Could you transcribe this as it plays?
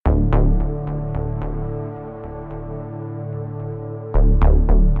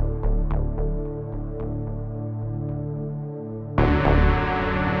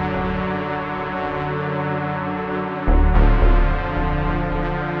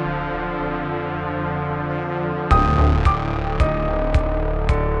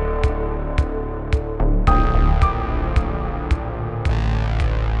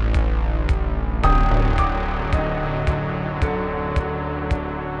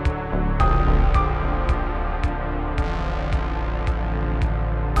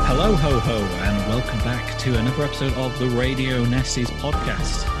Hello, ho, ho, and welcome back to another episode of the Radio Nesties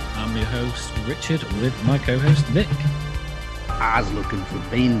podcast. I'm your host, Richard, with my co-host, Nick. I was looking for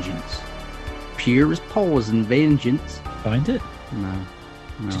vengeance. Pure as pause and vengeance. Find it? No.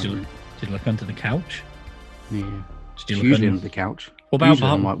 Did you look under the couch? Yeah. Did you It's look usually under under the couch. What about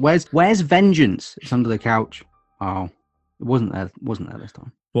Usually I'm like, where's vengeance? It's under the couch. Oh, it wasn't there this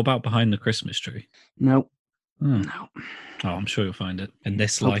time. What about behind the Christmas tree? No. Hmm. No. Oh, I'm sure you'll find it in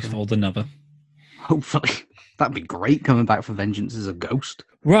this Hopefully. life or another. Hopefully. That'd be great, coming back for vengeance as a ghost.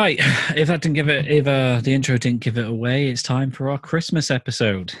 Right, if the intro didn't give it away, it's time for our Christmas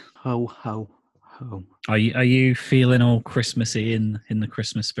episode. Ho, ho, ho. Are you feeling all Christmassy in the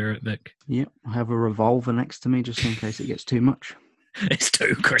Christmas spirit, Vic? Yep, I have a revolver next to me just in case it gets too much. It's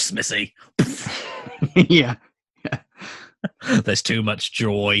too Christmassy. Yeah. There's too much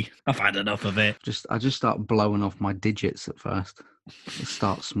joy. I've had enough of it. I just start blowing off my digits at first.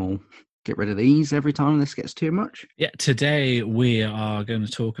 Start small. Get rid of these every time this gets too much. Yeah, today we are going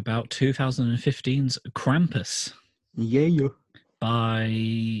to talk about 2015's Krampus. Yeah.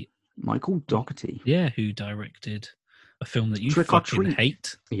 By Michael Dougherty. Yeah, who directed a film that you Trick or fucking Treat.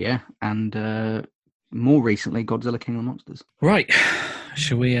 hate. Yeah, and more recently, Godzilla King of the Monsters. Right,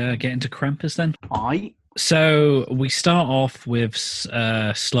 shall we get into Krampus then? Aye. So we start off with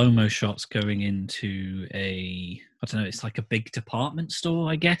slow-mo shots going into it's like a big department store,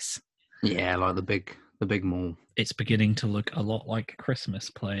 I guess. Yeah, like the big mall. It's beginning to look a lot like Christmas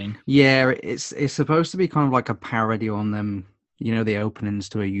playing. Yeah, it's supposed to be kind of like a parody on them, you know, the openings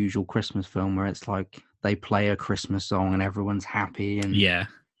to a usual Christmas film where it's like they play a Christmas song and everyone's happy and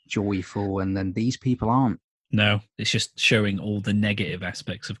joyful, and then these people aren't. No, it's just showing all the negative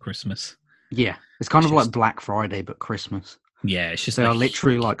aspects of Christmas. Yeah, it's kind of like Black Friday, but Christmas. Yeah, it's just they are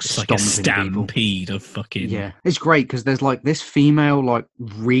literally like it's like a stampede people. Of fucking. Yeah, it's great because there's like this female, like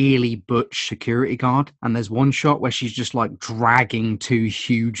really butch security guard, and there's one shot where she's just like dragging two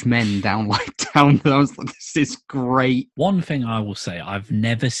huge men down. I was like, this is great. One thing I will say, I've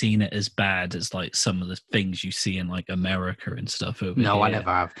never seen it as bad as like some of the things you see in like America and stuff over here. No, I never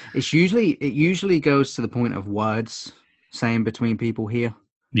have. It usually goes to the point of words saying between people here.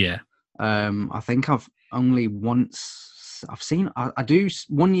 Yeah. I think I've only once. I've seen. I do.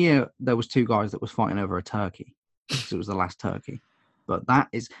 One year there was two guys that was fighting over a turkey because it was the last turkey. But that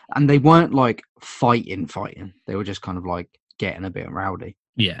is, and they weren't like fighting. They were just kind of like getting a bit rowdy.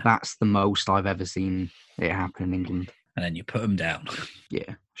 Yeah, that's the most I've ever seen it happen in England. And then you put them down.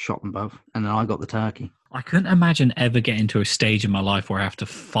 Yeah, shot them both, and then I got the turkey. I couldn't imagine ever getting to a stage in my life where I have to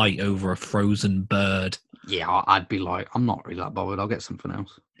fight over a frozen bird. Yeah, I'd be like, I'm not really that bothered. I'll get something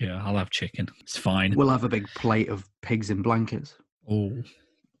else. Yeah, I'll have chicken. It's fine. We'll have a big plate of pigs in blankets. Oh,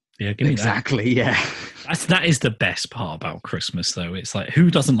 yeah, give me exactly. That. Yeah, that is the best part about Christmas, though. It's like, who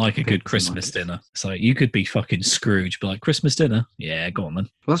doesn't like a good Christmas dinner? It's like you could be fucking Scrooge, but like Christmas dinner, yeah, go on then.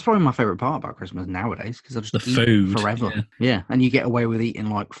 Well, that's probably my favorite part about Christmas nowadays because I just eat food forever. Yeah, and you get away with eating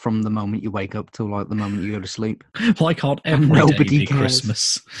like from the moment you wake up till like the moment you go to sleep. Why can't every day be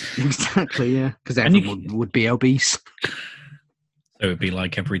Christmas? Exactly. Yeah, because everyone would be obese. So it'd be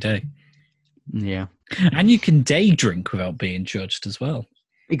like every day. Yeah, and you can day drink without being judged as well.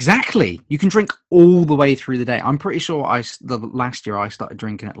 Exactly. You can drink all the way through the day. I'm pretty sure the last year I started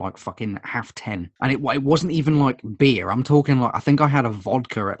drinking at like fucking 10:30. And it wasn't even like beer. I'm talking like, I think I had a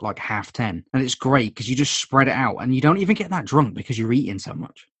vodka at like 10:30. And it's great because you just spread it out and you don't even get that drunk because you're eating so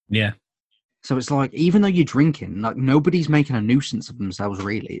much. Yeah. So it's like, even though you're drinking, like nobody's making a nuisance of themselves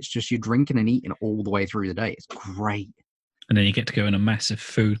really. It's just you're drinking and eating all the way through the day. It's great. And then you get to go in a massive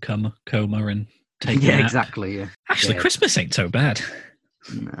food coma and take Yeah, exactly. Yeah. Actually, Christmas ain't so bad.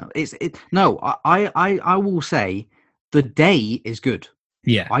 No, I will say the day is good.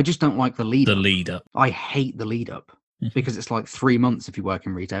 Yeah. I just don't like the lead up. The lead up. I hate the lead up because it's like 3 months if you work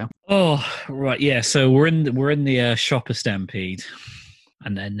in retail. Oh, right. Yeah. So we're in the shopper stampede.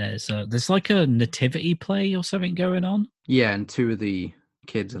 And then there's like a nativity play or something going on. Yeah, and two of the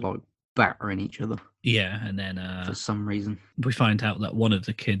kids are like battering each other. Yeah, and then for some reason we find out that one of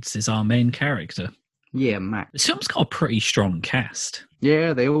the kids is our main character. Yeah, Max. This film's got a pretty strong cast.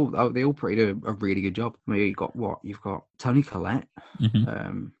 Yeah, they all pretty do a really good job. I mean, you've got Toni Collette,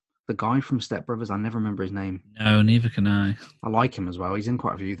 the guy from Step Brothers. I never remember his name. No, neither can I. I like him as well. He's in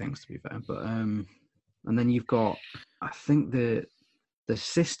quite a few things, to be fair. But and then you've got, I think the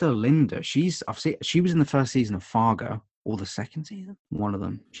sister Linda. She was in the first season of Fargo or the second season. One of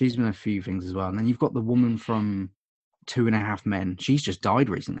them. She's been in a few things as well. And then you've got the woman from 2.5 Men. She's just died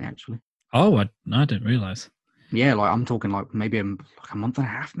recently, actually. Oh, I didn't realise. Yeah, like I'm talking like maybe like a month and a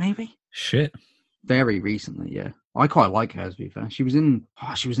half, maybe. Shit. Very recently, yeah. I quite like her, to be fair. She was in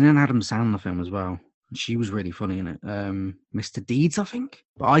an Adam Sandler film as well. She was really funny in it. Mr. Deeds, I think.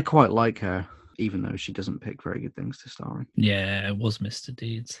 But I quite like her, even though she doesn't pick very good things to star in. Yeah, it was Mr.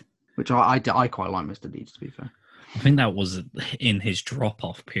 Deeds. Which I quite like Mr. Deeds, to be fair. I think that was in his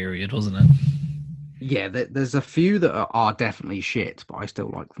drop-off period, wasn't it? Yeah, there's a few that are definitely shit, but I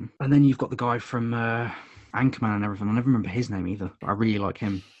still like them. And then you've got the guy from Anchorman and everything. I never remember his name either, but I really like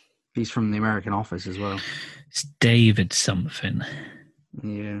him. He's from The American Office as well. It's David something.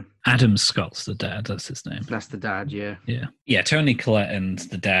 Yeah. Adam Scott's the dad, that's his name. That's the dad, yeah. Yeah. Yeah, Tony Collette and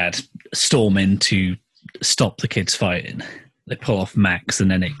the dad storm in to stop the kids fighting. They pull off Max, and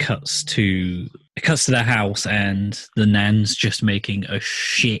then it cuts to their house, and the nan's just making a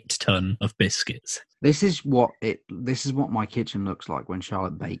shit ton of biscuits. This is what my kitchen looks like when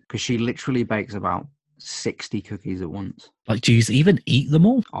Charlotte bakes, because she literally bakes about 60 cookies at once. Like, do you even eat them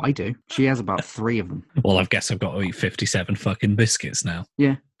all? I do. She has about 3 of them. Well, I guess I've got to eat 57 fucking biscuits now.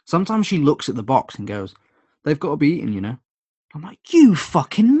 Yeah. Sometimes she looks at the box and goes, "They've got to be eaten, you know." I'm like, "You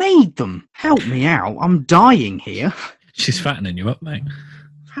fucking made them. Help me out. I'm dying here." She's fattening you up, mate.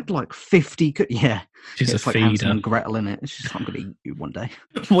 I've had like 50 yeah. She's It's a like Hansel feeder. and Gretel in it. It's just, I'm going to eat you one day.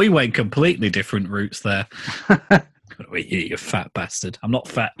 We went completely different routes there. Wait, you fat bastard. I'm not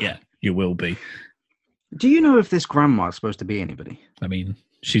fat yet. You will be. Do you know if this grandma is supposed to be anybody? I mean,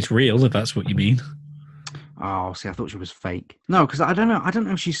 she's real, if that's what you mean. Oh, see, I thought she was fake. No, because I don't know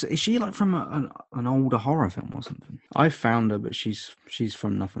if is she like from an older horror film or something? I found her, but she's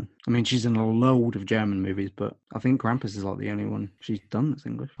from nothing. I mean, she's in a load of German movies, but I think Krampus is like the only one she's done that's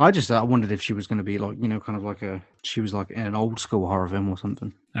English. I wondered if she was going to be like, you know, kind of like she was like in an old school horror film or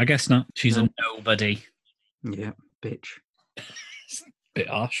something. I guess not. She's a nobody. Yeah, bitch. Bit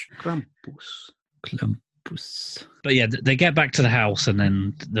harsh. Krampus. Clumpus. But yeah, they get back to the house, and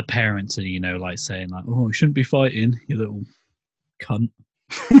then the parents are, you know, like saying like, "Oh, you shouldn't be fighting, you little cunt."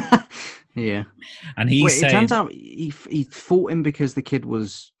 Yeah. And he's saying, it turns out he fought him because the kid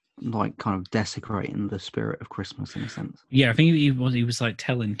was like kind of desecrating the spirit of Christmas in a sense. yeah, I think he was like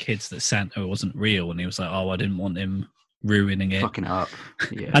telling kids that Santa wasn't real, and he was like, "Oh, I didn't want him ruining it." Fucking it up.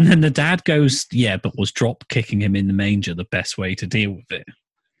 Yeah. And then the dad goes, "Yeah, but was drop kicking him in the manger the best way to deal with it?"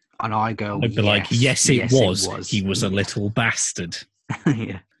 And I go, I'd be like, yes, it was. He was a little bastard.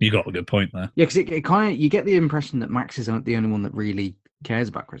 Yeah. You got a good point there. Yeah, because it kind of, you get the impression that Max is the only one that really cares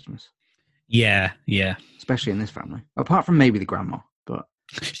about Christmas. Yeah, yeah. Especially in this family. Apart from maybe the grandma, but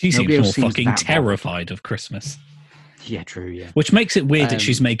She seems nobody more else seems fucking that terrified of Christmas. yeah, true, yeah. Which makes it weird that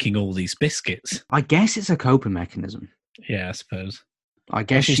she's making all these biscuits. I guess it's a coping mechanism. Yeah, I suppose. I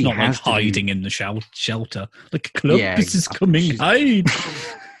guess She's she not like has to hiding in the shelter. Like, Clumpus Yeah, is coming, she's- hide.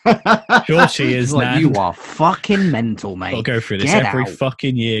 Sure she is, like, Nan. you are fucking mental, mate. I'll go through this Get every out.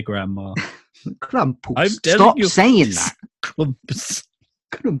 fucking year, Grandma. Krampus. I'm telling Stop you, saying that. Clumpus.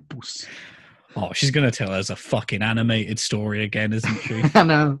 Krampus. Oh, she's going to tell us a fucking animated story again, isn't she? I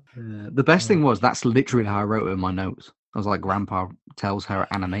know. The best thing was, that's literally how I wrote it in my notes. I was like, Grandpa tells her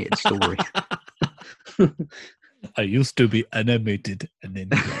animated story. I used to be animated, and then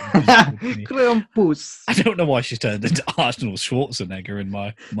Krampus. I don't know why she's turned into Arnold Schwarzenegger in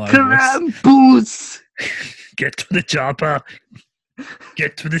my voice. Krampus. Get to the chopper.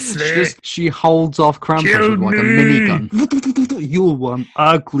 Get to the sleigh. She holds off Krampus Kill with like a me. minigun. You're one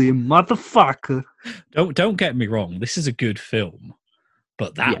ugly motherfucker. Don't get me wrong. This is a good film,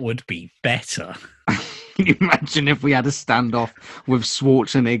 but that would be better. Can you imagine if we had a standoff with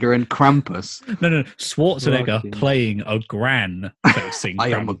Schwarzenegger and Krampus? No. Schwarzenegger Fucking- playing a gran facing. I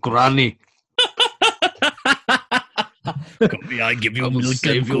am a Krampus. granny. Got me, I give you I will milk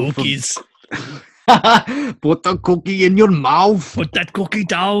save and you from- cookies. Put the cookie in your mouth. Put that cookie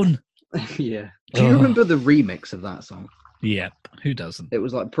down. Yeah. Do you remember the remix of that song? Yep. Who doesn't? It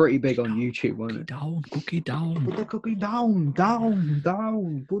was like pretty big on YouTube, wasn't it? Down, cookie down. Put the cookie down,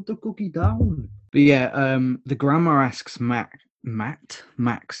 down. Put the cookie down. But yeah, the grandma asks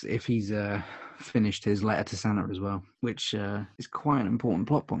Max if he's finished his letter to Santa as well, which is quite an important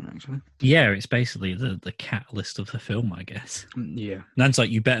plot point actually. Yeah, it's basically the catalyst of the film, I guess. Yeah. Nan's like,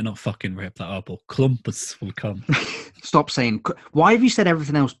 you better not fucking rip that up, or Clumpus will come. Stop saying. Why have you said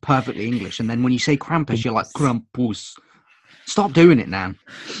everything else perfectly English, and then when you say Krampus, you're like Krampus? Stop doing it, Nan.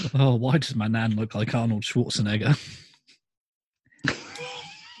 Oh, why does my nan look like Arnold Schwarzenegger?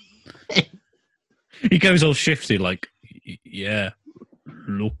 He goes all shifty, like, yeah,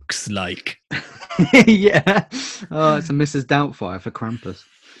 looks like. Yeah. Oh, it's a Mrs. Doubtfire for Krampus.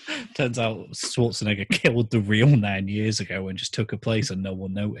 Turns out Schwarzenegger killed the real Nan years ago and just took her place and no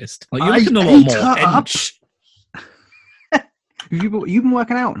one noticed. Like, you're I looking a lot ate more her up. hench. You've been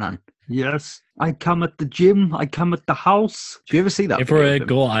working out, Nan? Yes, I come at the gym. I come at the house. Do you ever see that? Everywhere I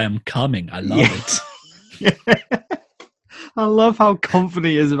go, I am coming. I love it. I love how confident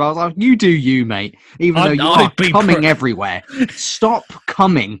he is about it. I was like, you do you, mate. Even though you are coming everywhere. Stop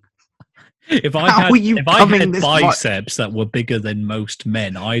coming. If I had biceps that were bigger than most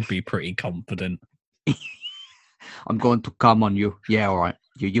men, I'd be pretty confident. I'm going to come on you. Yeah, all right.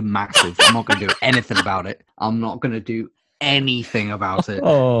 You're massive. I'm not going to do anything about it. I'm not going to do anything about it.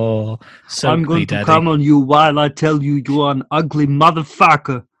 Oh, so I'm going to come on you while I tell you you are an ugly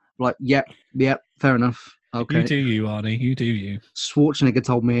motherfucker. Like, yep, fair enough. Okay. You do you, Arnie. You do you. Schwarzenegger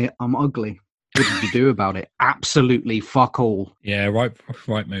told me I'm ugly. What did you do about it? Absolutely fuck all. Yeah, right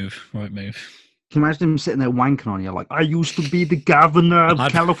move. Can you imagine him sitting there wanking on you like, I used to be the governor of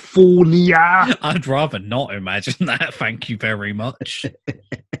California. I'd rather not imagine that. Thank you very much.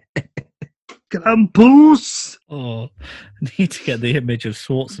 Krampus. Oh, I need to get the image of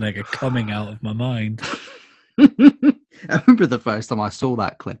Schwarzenegger coming out of my mind. I remember the first time I saw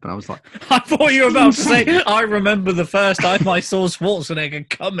that clip and I was like... I thought you were about to say, I remember the first time I saw Schwarzenegger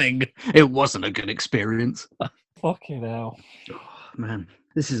coming. It wasn't a good experience. Fucking hell. Oh, man,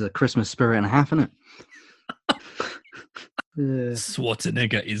 this is a Christmas spirit and a half, isn't it?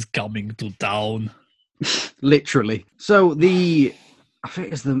 Schwarzenegger is coming to town. Literally. So I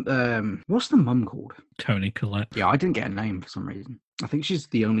think it's what's the mum called? Toni Collette. Yeah, I didn't get a name for some reason. I think she's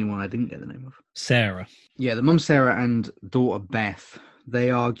the only one I didn't get the name of. Sarah. Yeah, the mum Sarah and daughter Beth,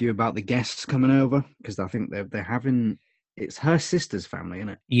 they argue about the guests coming over because I think they're having... It's her sister's family, isn't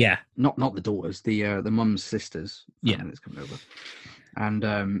it? Yeah. Not the daughters, the mum's sister's family that's coming over.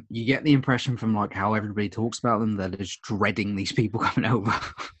 And you get the impression from like how everybody talks about them, they're just dreading these people coming over.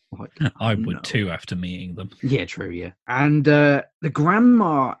 Like, I would too after meeting them. Yeah, true, yeah. And the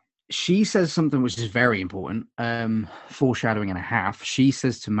grandma, she says something which is very important, foreshadowing and a half. She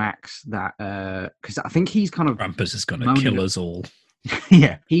says to Max that, because I think he's kind of... Krampus is going to kill us all.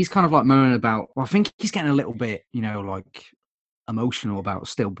 Yeah, he's kind of like moaning about... Well, I think he's getting a little bit, like emotional about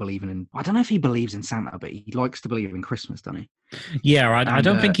still believing in... I don't know if he believes in Santa, but he likes to believe in Christmas, doesn't he? Yeah, I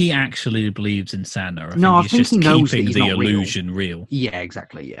don't think he actually believes in Santa. I think he knows keeping that he's the not illusion real. Yeah,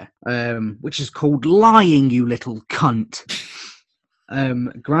 exactly, yeah. Which is called lying, you little cunt.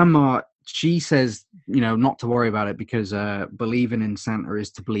 Grandma, she says, not to worry about it because believing in Santa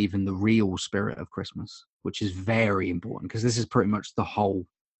is to believe in the real spirit of Christmas, which is very important because this is pretty much the whole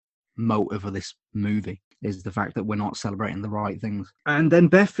motive of this movie, is the fact that we're not celebrating the right things. And then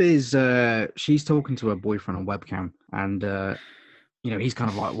Beth is, she's talking to her boyfriend on webcam and, he's kind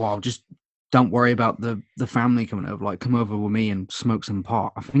of like, well, just don't worry about the family coming over. Like, come over with me and smoke some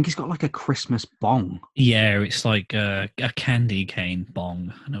pot. I think he's got like a Christmas bong. Yeah, it's like a candy cane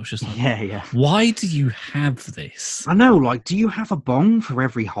bong. And I was just like, yeah. Why do you have this? I know, like, do you have a bong for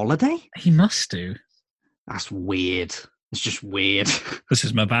every holiday? He must do. That's weird. It's just weird. This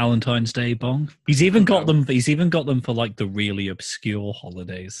is my Valentine's Day bong. He's even got them for like the really obscure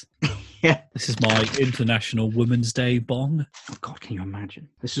holidays. Yeah. This is my International Women's Day bong. Oh God, can you imagine?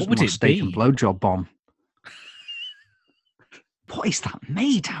 This is my steak and blowjob bomb. What is that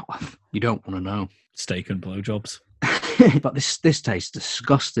made out of? You don't want to know. Steak and blowjobs. But this tastes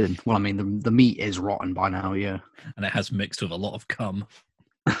disgusting. Well, I mean, the meat is rotten by now, yeah. And it has mixed with a lot of cum.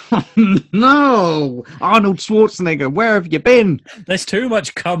 No! Arnold Schwarzenegger, where have you been? There's too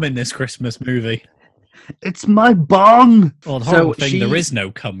much cum in this Christmas movie. It's my bong! Well, the horrible thing, there is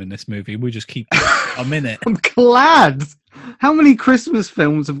no cum in this movie. We just keep cum in it. I'm glad! How many Christmas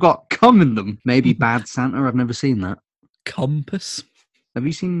films have got cum in them? Maybe Bad Santa? I've never seen that. Compass? Have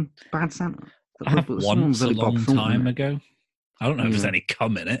you seen Bad Santa? I have once a long time ago. I don't know if there's any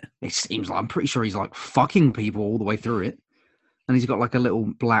cum in it. It seems like, I'm pretty sure he's like fucking people all the way through it. And he's got like a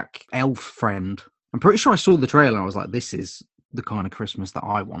little black elf friend. I'm pretty sure I saw the trailer and I was like, this is the kind of Christmas that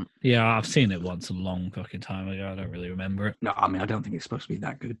I want. Yeah, I've seen it once a long fucking time ago. I don't really remember it. No, I mean, I don't think it's supposed to be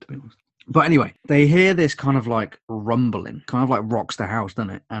that good, to be honest. But anyway, they hear this kind of like rumbling, kind of like rocks the house,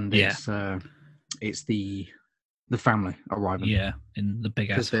 doesn't it? And it's the family arriving. Yeah, in the big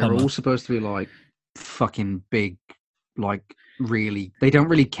ass Because they're all supposed to be like fucking big, like really, they don't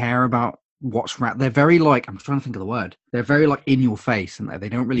really care about what's they're very like, I'm trying to think of the word. They're very like in your face, and they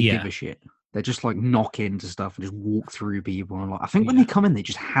don't really give a shit. They just like knock into stuff and just walk through people. And like, I think when they come in, they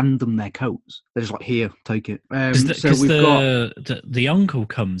just hand them their coats. They're just like, here, take it. So we've got the uncle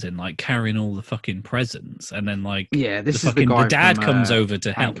comes in like carrying all the fucking presents, and then like the dad comes over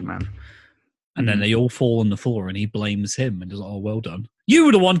to help, man. And then they all fall on the floor, and he blames him and is like, "Oh, well done. You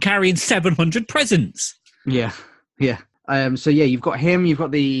were the one carrying 700 presents." Yeah. So yeah, you've got him. You've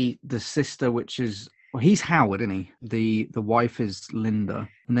got the sister, which is Well, he's Howard, isn't he? The wife is Linda,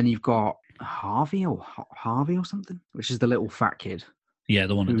 and then you've got Harvey or Harvey or something, which is the little fat kid Yeah,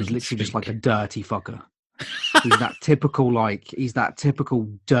 the one that who's doesn't literally just like a speak. dirty fucker. He's that typical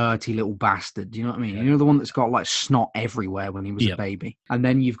dirty little bastard. Do you know what I mean? Yeah. You know, the one that's got like snot everywhere when he was Yep. a baby. And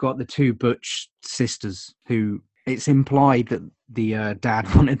then you've got the two Butch sisters who it's implied that the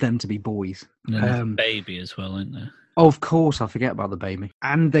dad wanted them to be boys. And then there's a baby as well, isn't there? Oh, of course, I forget about the baby.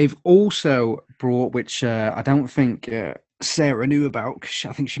 And they've also brought, which I don't think Sarah knew about, because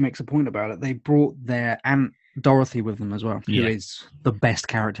I think she makes a point about it. They brought their Aunt Dorothy with them as well, who Yeah. is the best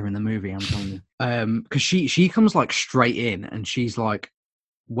character in the movie, I'm telling you. Because she comes like straight in and she's like,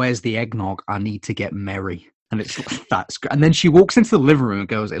 "Where's the eggnog? I need to get merry." And it's like, that's great. And then she walks into the living room and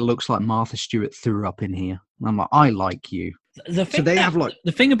goes, "It looks like Martha Stewart threw up in here." And I'm like, I like you. The thing they that- have, like-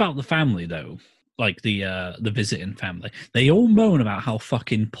 the thing about the family though, like the visiting family, they all moan about how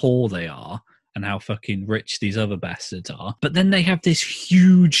fucking poor they are and how fucking rich these other bastards are. But then they have this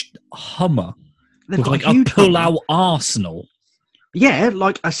huge Hummer They've with got like a huge pull-out arsenal. Yeah,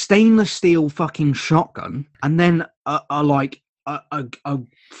 like a stainless steel fucking shotgun, and then a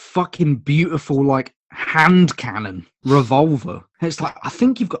fucking beautiful like hand cannon revolver. It's like, I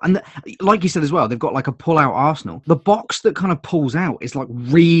think you've got, and like you said as well, they've got like a pull-out arsenal. The box that kind of pulls out is like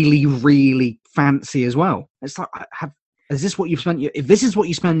really, really fancy as well. It's like, is this what you've spent? If this is what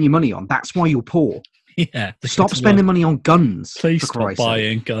you spend your money on, that's why you're poor. Yeah. the Stop kids spending want- money on guns. Please for stop Christ's sake.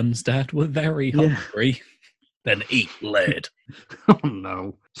 buying guns, Dad. We're very Yeah. hungry. Then eat lead. Oh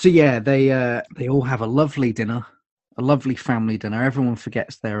no. So yeah, they all have a lovely dinner, a lovely family dinner. Everyone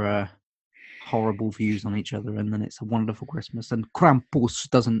forgets their horrible views on each other, and then it's a wonderful Christmas. And Krampus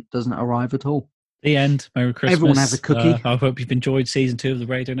doesn't arrive at all. The end. Merry Christmas. Everyone has a cookie. I hope you've enjoyed season 2 of the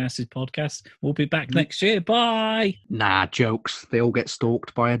Radio Nasties podcast. We'll be back next year. Bye. Nah, jokes. They all get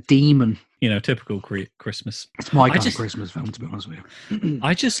stalked by a demon. You know, typical Christmas. It's my I kind just- of Christmas film, to be honest with you.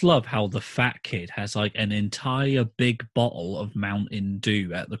 I just love how the fat kid has like an entire big bottle of Mountain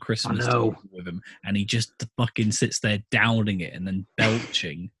Dew at the Christmas know. table with him, and he just fucking sits there downing it and then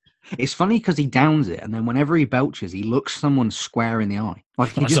belching. It's funny because he downs it, and then whenever he belches, he looks someone square in the eye. Like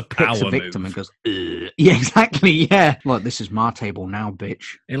he That's just a picks a power victim move. and goes, "Ugh." Yeah, exactly. Yeah. Like, this is my table now, bitch.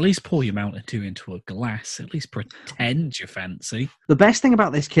 At least pour your Mountain Dew into a glass. At least pretend you're fancy. The best thing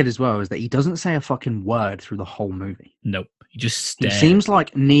about this kid as well is that he doesn't say a fucking word through the whole movie. Nope. He just He stares. seems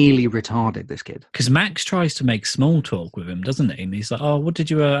like nearly retarded, this kid. Because Max tries to make small talk with him, doesn't he? And he's like, "Oh, what did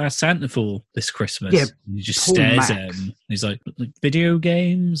you ask Santa for this Christmas?" Yeah, and he just poor stares at Max. him. He's like, "Video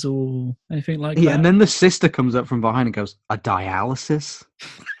games or anything like Yeah, that?" and then the sister comes up from behind and goes, "A dialysis?"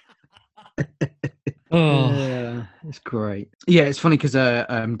 Oh, Yeah, it's great. Yeah, it's funny because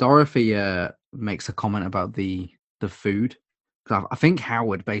Dorothy makes a comment about the food. 'Cause I think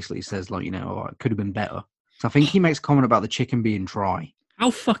Howard basically says, like, you know, "Oh, it could have been better." So I think he makes a comment about the chicken being dry. how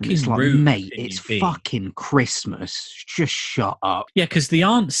And fucking it's like, rude, mate, can it's you be? fucking Christmas. Just shut up. Yeah, because the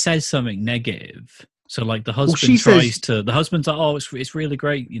aunt says something negative. So like the husband she tries says- to. The husband's like, "Oh, it's really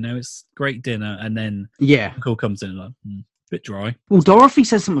great. You know, it's great dinner." And then Yeah. Uncle comes in and like, bit dry. Well, Dorothy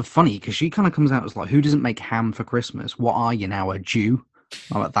says something funny because she kind of comes out as like, "Who doesn't make ham for Christmas? What are you now, a Jew?"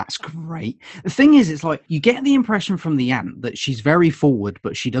 I'm like, "That's great." The thing is, it's like you get the impression from the aunt that she's very forward,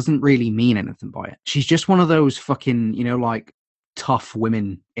 but she doesn't really mean anything by it. She's just one of those fucking, you know, like tough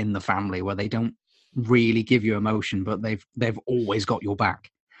women in the family where they don't really give you emotion, but they've always got your back.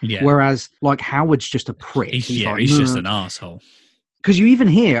 Yeah, Whereas, like, Howard's just a prick. he's like, just "No." an asshole. Because you even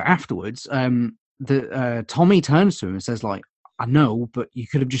hear afterwards, Tommy turns to him and says, like, "I know, but you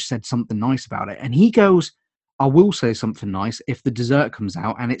could have just said something nice about it." And he goes, "I will say something nice if the dessert comes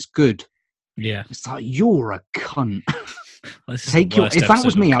out and it's good." Yeah, It's like, you're a cunt. this is Take the your- worst if that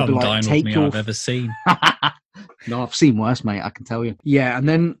was episode me, of I'd be Come like, Dine With take Me your- I've ever seen. No, I've seen worse, mate, I can tell you. Yeah, and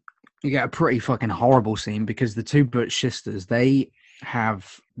then you get a pretty fucking horrible scene because the two Butch sisters, they've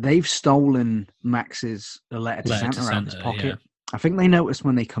stolen Max's letter to Letter Santa to out of his Santa, pocket. yeah. I think they notice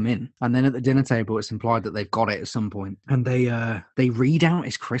when they come in, and then at the dinner table, it's implied that they've got it at some point, and they read out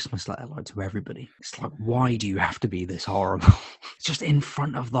his Christmas letter like to everybody. It's like, why do you have to be this horrible? It's just in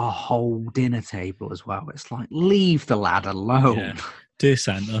front of the whole dinner table as well. It's like, leave the lad alone. Yeah. Dear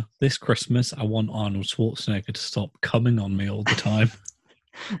Santa, this Christmas I want Arnold Schwarzenegger to stop coming on me all the time.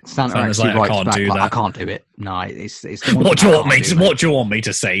 Santa Santa's actually like, "I writes can't back, do like, "I that." can't do it." No, it's the one What do thing you I want me can't to? do, mate. What do you want me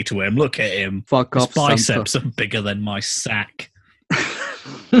to say to him? Look at him. Fuck His off, Santa. biceps are bigger than my sack.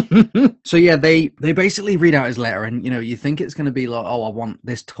 So yeah, they basically read out his letter, and you know, you think it's going to be like, "Oh, I want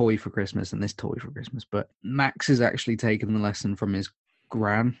this toy for Christmas and this toy for Christmas," but Max is actually taking the lesson from his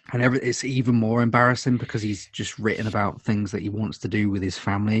Gran, and it's even more embarrassing because he's just written about things that he wants to do with his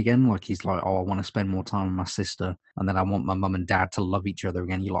family again. Like he's like, oh, I want to spend more time with my sister, and then I want my mum and dad to love each other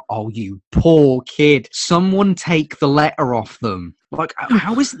again. You're like, oh, you poor kid. Someone take the letter off them. Like,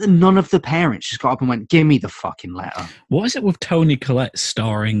 how is it that none of the parents just got up and went, give me the fucking letter? What is it with Toni Collette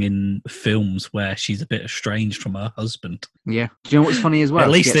starring in films where she's a bit estranged from her husband? Yeah. Do you know what's funny as well? At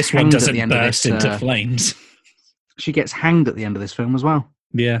She least gets this one hanged at doesn't the end of burst this, into flames. She gets hanged at the end of this film as well.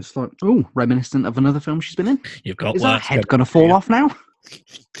 Yeah. It's like, oh, reminiscent of another film she's been in. You've got Is her worse head to- going to fall off now?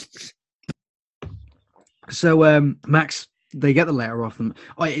 So, Max, they get the letter off them.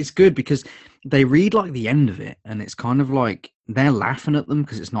 Oh, it's good because they read like the end of it, and it's kind of like they're laughing at them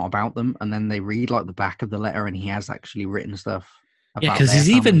because it's not about them, and then they read like the back of the letter, and he has actually written stuff. Yeah, about because their he's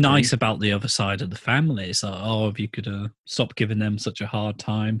even family nice too. about the other side of the family. It's like, oh, if you could stop giving them such a hard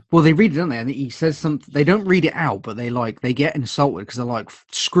time. Well, they read it, don't they? And he says something. They don't read it out, but they get insulted because they're like,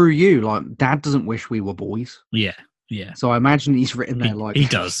 "Screw you!" Like, Dad doesn't wish we were boys. Yeah, yeah. So I imagine he's written there like, He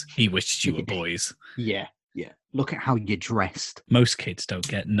does. He wished you were boys. Yeah, yeah. Look at how you're dressed. Most kids don't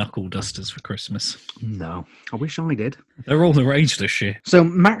get knuckle dusters for Christmas. No, I wish I did. They're all the rage this year. So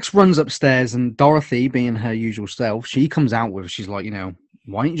Max runs upstairs, and Dorothy, being her usual self, she comes out with. She's like,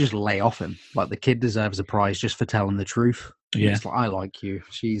 why don't you just lay off him? Like, the kid deserves a prize just for telling the truth. Yeah. It's like, I like you.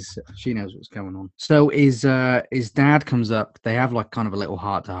 She knows what's going on. So his dad comes up. They have like kind of a little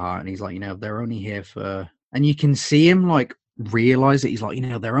heart to heart, and he's like, they're only here for, and you can see him like realize that he's like,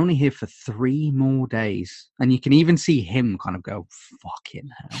 they're only here for 3 more days, and you can even see him kind of go, fucking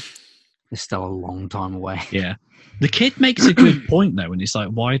hell, it's still a long time away. Yeah. The kid makes a good point, though, and it's like,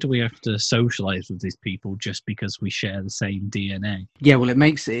 why do we have to socialize with these people just because we share the same DNA? Yeah, well, it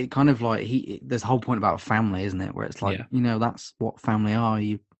makes it kind of like there's the whole point about family, isn't it? Where it's like, that's what family are.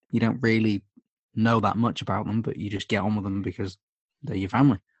 You don't really know that much about them, but you just get on with them because they're your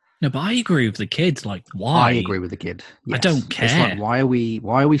family. No, but I agree with the kid. Like, why? I agree with the kid. I don't care. It's like, why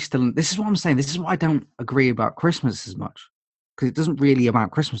are we still? This is what I'm saying. This is why I don't agree about Christmas as much, because it doesn't really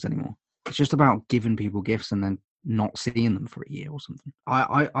about Christmas anymore. It's just about giving people gifts and then not seeing them for a year or something.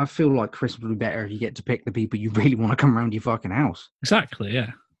 I feel like Christmas would be better if you get to pick the people you really want to come around your fucking house. Exactly, yeah.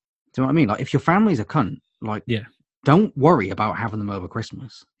 Do you know what I mean? Like, if your family's a cunt, like, don't worry about having them over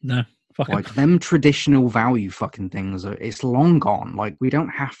Christmas. No, fuck it. Like, them traditional value fucking things, it's long gone. Like, we don't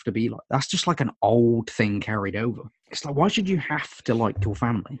have to be like, that's just like an old thing carried over. It's like, why should you have to like your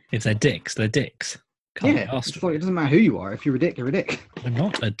family? If they're dicks, they're dicks. Can't be asked. It's like, it doesn't matter who you are. If you're a dick, you're a dick. I'm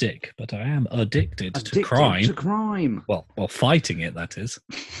not a dick, but I am addicted to crime. To crime. Well, fighting it, that is.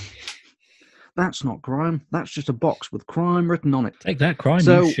 That's not crime. That's just a box with crime written on it. Take that, crime,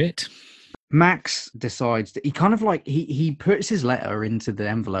 So- you shit. Max decides that he kind of like he puts his letter into the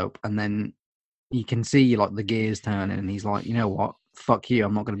envelope, and then you can see like the gears turning, and he's like, you know what? Fuck you.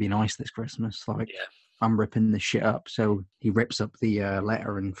 I'm not going to be nice this Christmas. Like, I'm ripping this shit up. So he rips up the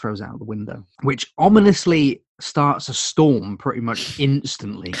letter and throws it out the window, which ominously starts a storm pretty much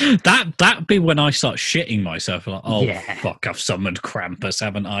instantly. That'd be when I start shitting myself. Like, oh Yeah. fuck, I've summoned Krampus,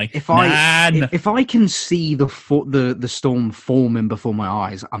 haven't I? If Nan! if I can see the storm forming before my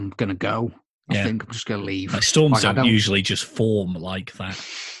eyes, I'm gonna go. I think I'm just gonna leave. Like, storms Like, I don't usually just form like that.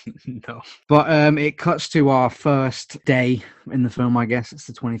 No. But it cuts to our first day in the film, I guess. It's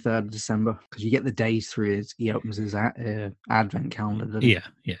the 23rd of December. Because you get the days through he opens his advent calendar, doesn't he?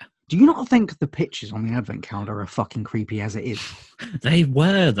 Yeah. Do you not think the pictures on the advent calendar are fucking creepy as it is? They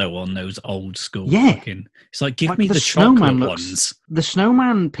were, though, on those old school Yeah. fucking... It's like, give Like, me the the chocolate snowman ones. The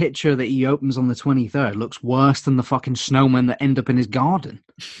snowman picture that he opens on the 23rd looks worse than the fucking snowmen that end up in his garden.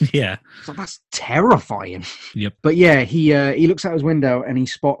 Yeah. So that's terrifying. Yep. But yeah, he looks out his window and he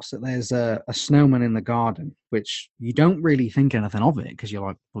spots that there's a snowman in the garden, which you don't really think anything of it because you're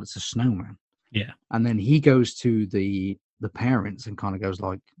like, well, it's a snowman. Yeah. And then he goes to the parents and kind of goes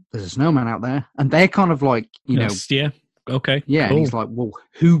like, there's a snowman out there. And they're kind of like, Yes, yeah. Okay. yeah. Cool. And he's like, well,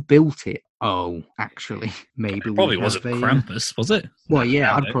 who built it? Oh, actually, maybe we Probably have wasn't a, Krampus, was it? Well, yeah,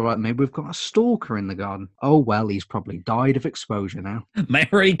 doubt I'd it. probably maybe we've got a stalker in the garden. Oh well, he's probably died of exposure now.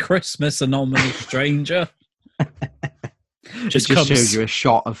 Merry Christmas, anonymous stranger. Just shows you a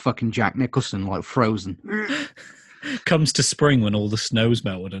shot of fucking Jack Nicholson like frozen. comes to spring when all the snow's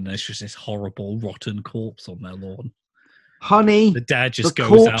melted and there's just this horrible rotten corpse on their lawn. Honey, The dad just the goes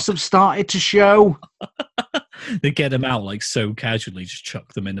corpse out. have started to show. They get them out like so casually, just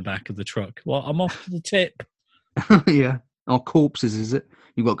chuck them in the back of the truck. Well, I'm off to the tip. Yeah. Or corpses, is it?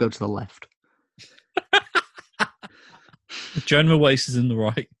 You've got to go to the left. General waste is in the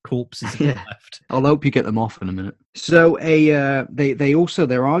right, corpses in the Yeah. left. I'll hope you get them off in a minute. So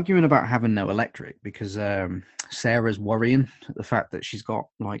they're arguing about having no electric because Sarah's worrying at the fact that she's got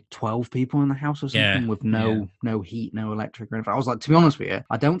like 12 people in the house or something Yeah, with no heat, no electric or anything. I was like, to be honest with you,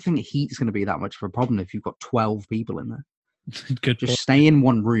 I don't think heat is going to be that much of a problem if you've got 12 people in there. Good Just point. stay in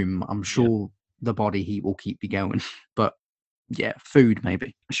one room. I'm sure the body heat will keep you going. But yeah, food maybe.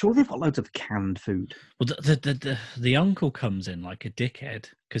 I'm sure they've got loads of canned food. Well, the uncle comes in like a dickhead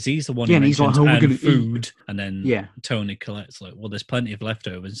because he's the one Yeah, who and he's like, mentions "Oh, we're gonna and food," and then Yeah, Tony Collette's like, "Well, there's plenty of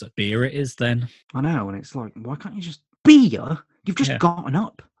leftovers. It's like, beer it is then." I know. And it's like, why can't you just beer? You've just Yeah. gotten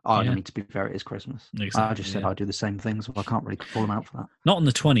up. Oh, I Yeah. mean, to be fair, it is Christmas. I Exactly, just said yeah. I'd do the same thing, so I can't really call him out for that. Not on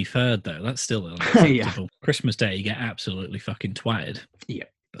the 23rd though. That's still unacceptable. Christmas Day, you get absolutely fucking twatted.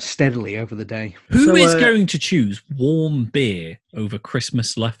 Steadily over the day. Who is So, going to choose warm beer over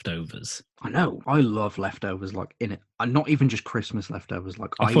Christmas leftovers? I know. I love leftovers, like in it. Not even just Christmas leftovers.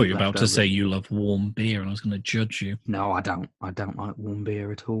 Like I thought eat you were about to leftovers. say you love warm beer, and I was going to judge you. No, I don't. I don't like warm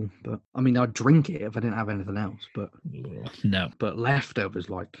beer at all. But I mean, I'd drink it if I didn't have anything else. No. But leftovers,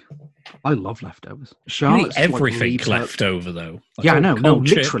 like, I love leftovers. You eat Charlotte's, like, everything leaves her- left over though. Like Yeah, I all know. No, cold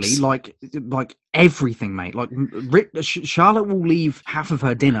literally, chips. like everything, mate. Like Charlotte will leave half of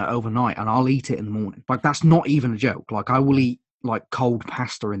her dinner overnight, and I'll eat it in the morning. Like that's not even a joke. Like I will eat like cold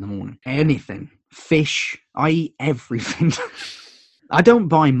pasta in the morning. Anything, fish. I eat everything. I don't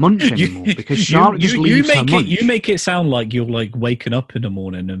buy munch anymore because Charlotte just leaves her munch. You make it sound like you're like waking up in the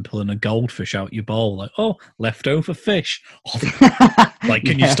morning and pulling a goldfish out your bowl. Like, oh, leftover fish. Like,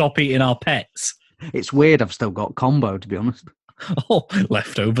 can you Yeah. stop eating our pets? It's weird. I've still got Combo, to be honest. Oh,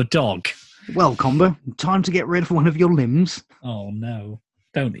 leftover dog. Well, Combo, time to get rid of one of your limbs. Oh no,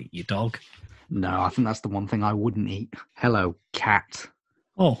 don't eat your dog. No, I think that's the one thing I wouldn't eat. Hello, cat.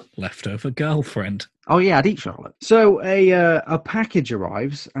 Oh, leftover girlfriend. Oh yeah, I'd eat Charlotte. So a package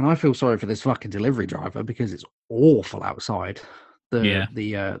arrives, and I feel sorry for this fucking delivery driver because it's awful outside.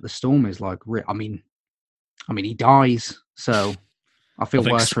 The storm is like, I mean, he dies, so I feel Of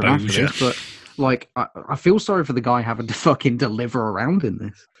worse for him after exposure. this. But like, I feel sorry for the guy having to fucking deliver around in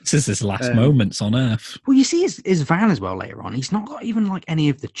this. This is his last moments on Earth. Well, you see his van as well later on. He's not got even like any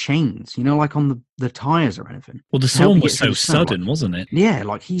of the chains, you know, like on the tires or anything. Well, the To help storm you was get through so the snow, sudden, wasn't it? Yeah,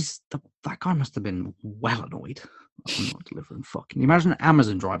 like that guy must have been well annoyed. I'm not delivering fucking. Imagine an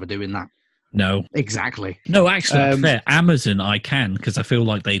Amazon driver doing that. No. Exactly. No, actually, Um, fair. Amazon, I can, because I feel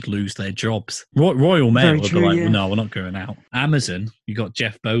like they'd lose their jobs. Royal Mail Very would true, be like, yeah. no, we're not going out. Amazon, you got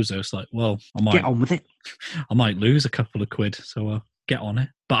Jeff Bezos, like, well, Get on with it. I might lose a couple of quid, so get on it.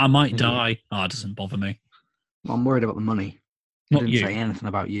 But I might Yeah. die. Oh, it doesn't bother me. I'm worried about the money. I Not didn't you. say anything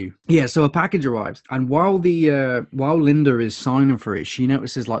about you. Yeah, so a package arrives, and while Linda is signing for it, she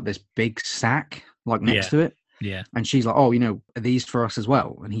notices like this big sack like next to it, Yeah. and she's like, "Oh, are these for us as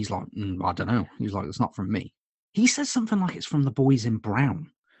well?" And he's like, "I don't know." He's like, "It's not from me." He says something like it's from the boys in brown.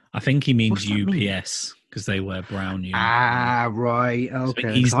 I think he means What's that mean? UPS, because they wear brown uniforms. Ah, right.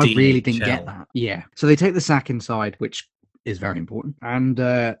 Okay. he's 'Cause I really didn't DHL. get that. Yeah. So they take the sack inside, which is very important. And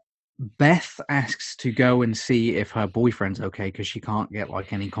Beth asks to go and see if her boyfriend's okay because she can't get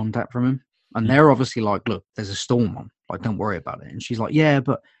like any contact from him. And they're obviously like, look, there's a storm on. Like, don't worry about it. And she's like, yeah,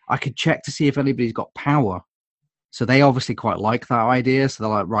 but I could check to see if anybody's got power. So they obviously quite like that idea. So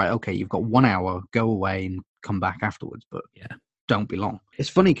they're like, right, okay, you've got 1 hour, go away and come back afterwards. But Yeah. don't be long. It's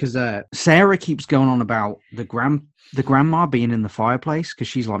funny because Sarah keeps going on about the grandma being in the fireplace because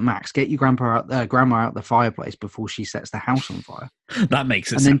she's like, Max, get your grandma out the fireplace before she sets the house on fire. That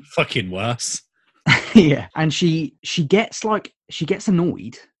makes it And sound then- fucking worse. Yeah, and she gets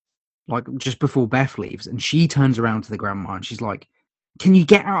annoyed, like just before Beth leaves, and she turns around to the grandma and she's like, "Can you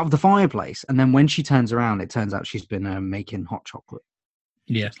get out of the fireplace?" And then when she turns around, it turns out she's been making hot chocolate.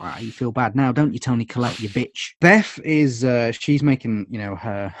 Yeah. It's like, you feel bad now, don't you, Tony Collette, you bitch? Beth is she's making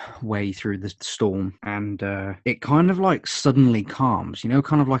her way through the storm, and it kind of like suddenly calms.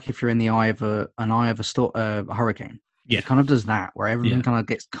 Kind of like if you're in the eye of a hurricane. Yeah. It kind of does that, where everything Yeah. kind of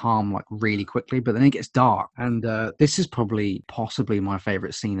gets calm like really quickly, but then it gets dark. And this is possibly my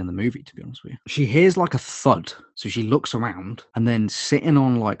favorite scene in the movie, to be honest with you. She hears like a thud, so she looks around, and then sitting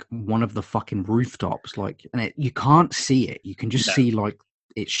on like one of the fucking rooftops, like, and you can't see it. You can just No. see like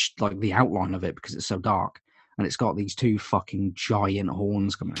it's like the outline of it because it's so dark, and it's got these two fucking giant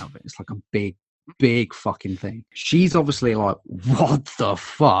horns coming out of it. It's like a big fucking thing. She's obviously like, what the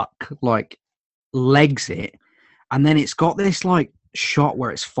fuck? Like, legs it. And then it's got this like shot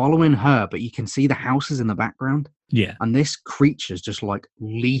where it's following her, but you can see the houses in the background. Yeah. And this creature's just like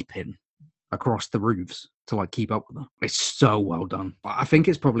leaping across the roofs to like keep up with her. It's so well done. I think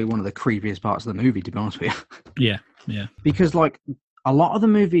it's probably one of the creepiest parts of the movie, to be honest with you. Yeah. Because like a lot of the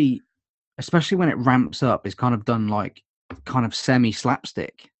movie, especially when it ramps up, is kind of done like kind of semi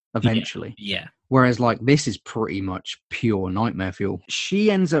slapstick eventually. Yeah. Whereas like this is pretty much pure nightmare fuel.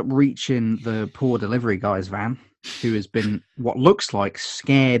 She ends up reaching the poor delivery guy's van, who has been what looks like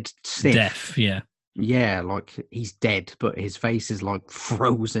scared stiff. Deaf, yeah. Yeah, like he's dead, but his face is like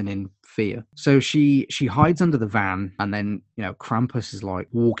frozen in fear. So she hides under the van, and then Krampus is like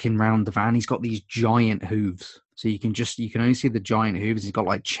walking around the van. He's got these giant hooves, so you can only see the giant hooves. He's got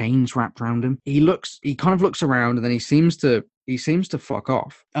like chains wrapped around him. He kind of looks around, and then he seems to fuck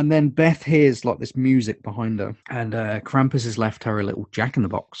off. And then Beth hears like this music behind her, and Krampus has left her a little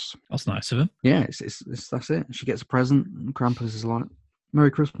Jack-in-the-Box. That's nice of him. Yeah, that's it. She gets a present, and Krampus is like, "Merry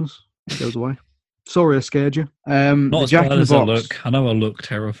Christmas." Goes away. Sorry, I scared you. Not the as bad as I Jack-in-the-Box. look. I know I look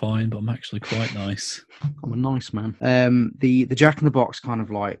terrifying, but I'm actually quite nice. I'm a nice man. The Jack-in-the-Box kind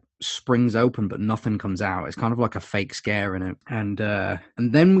of like springs open, but nothing comes out. It's kind of like a fake scare in it, and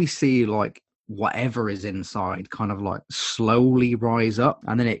then we see like whatever is inside kind of like slowly rise up,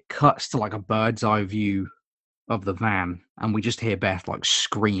 and then it cuts to like a bird's eye view of the van, and we just hear Beth like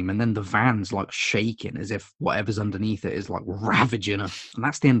scream, and then the van's like shaking as if whatever's underneath it is like ravaging her, and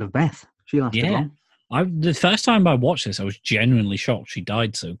that's the end of Beth. She lasted long. The first time I watched this, I was genuinely shocked she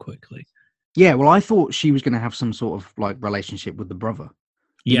died so quickly. Yeah, well, I thought she was going to have some sort of like relationship with the brother.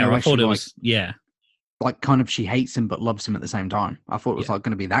 I thought it was. Like kind of she hates him but loves him at the same time. I thought it was like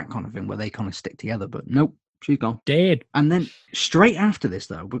going to be that kind of thing where they kind of stick together, but nope, she's gone. Dead. And then straight after this,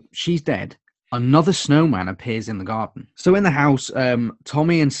 though, she's dead. Another snowman appears in the garden. So in the house,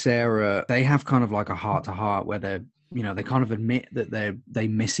 Tommy and Sarah, they have kind of like a heart-to-heart where they kind of admit that they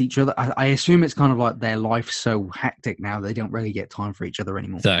miss each other. I assume it's kind of like their life's so hectic now they don't really get time for each other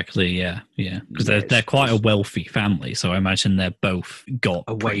anymore. Exactly, yeah. Because they're quite a wealthy family, so I imagine they're both got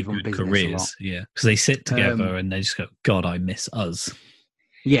away from good business careers. Yeah, because they sit together and they just go, "God, I miss us."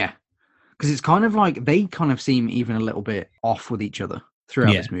 Yeah, because it's kind of like they kind of seem even a little bit off with each other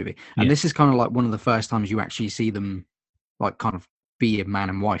throughout this movie, and this is kind of like one of the first times you actually see them like kind of be a man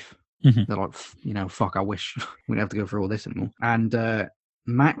and wife. Mm-hmm. They're like, fuck, I wish we didn't have to go through all this anymore. And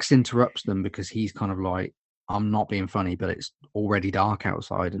Max interrupts them because he's kind of like, I'm not being funny, but it's already dark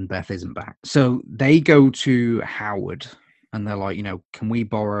outside and Beth isn't back. So they go to Howard and they're like, can we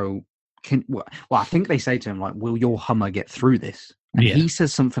borrow... Well, I think they say to him, like, will your Hummer get through this? And he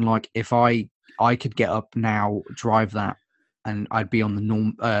says something like, if I could get up now, drive that, and I'd be on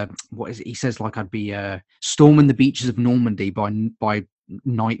the what is it? He says, like, I'd be storming the beaches of Normandy by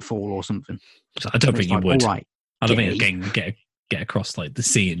nightfall or something. So I don't think you would. All right, I don't think you can get across like the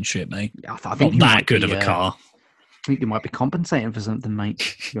sea and shit, mate. I think not that good of a car. I think you might be compensating for something, mate,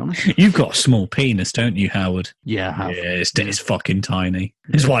 to be honest. You've got a small penis, don't you, Howard? Yeah, I have. Yeah, it's fucking tiny.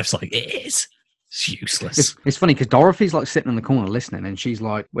 His wife's like, it is. It's useless. It's funny because Dorothy's like sitting in the corner listening, and she's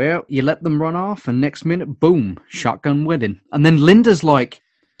like, well, you let them run off, and next minute, boom, shotgun wedding. And then Linda's like,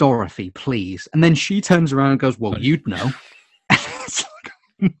 Dorothy, please. And then she turns around and goes, well, you'd know. It's like,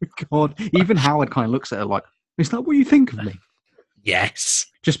 oh my God. Even Howard kind of looks at her like, is that what you think of me? Yes.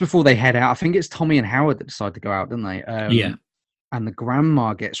 Just before they head out, I think it's Tommy and Howard that decide to go out, don't they? Yeah. And the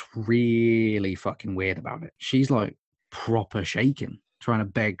grandma gets really fucking weird about it. She's like proper shaking, trying to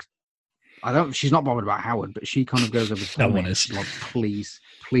beg. She's not bothered about Howard, but she kind of goes over to Tommy. And she's like,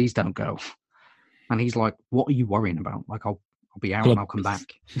 please don't go. And he's like, what are you worrying about? Like, I'll be out and I'll come back.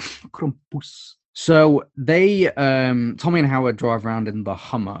 So they, Tommy and Howard drive around in the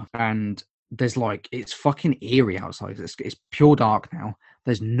Hummer, and there's like, it's fucking eerie outside. It's pure dark now.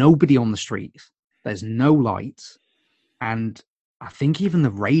 There's nobody on the streets. There's no lights. And I think even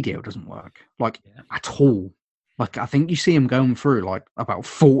the radio doesn't work, at all. Like, I think you see him going through, like, about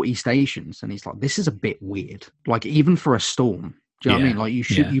 40 stations, and he's like, this is a bit weird. Like, even for a storm. Do you know what I mean?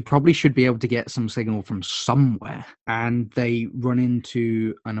 Like, you probably should be able to get some signal from somewhere. And they run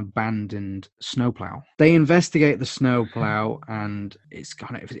into an abandoned snowplow. They investigate the snowplow, and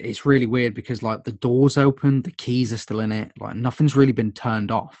it's really weird because, like, the door's open, the keys are still in it, like, nothing's really been turned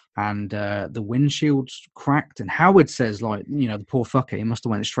off. And the windshield's cracked. And Howard says, like, the poor fucker, he must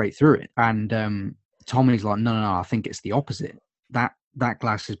have went straight through it. And Tommy's like, no, I think it's the opposite. That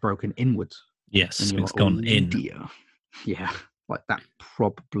glass is broken inwards. Yes, it's gone in. Dear. Yeah. Like, that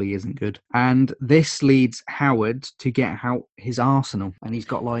probably isn't good. And this leads Howard to get out his arsenal. And he's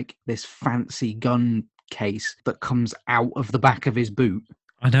got, like, this fancy gun case that comes out of the back of his boot.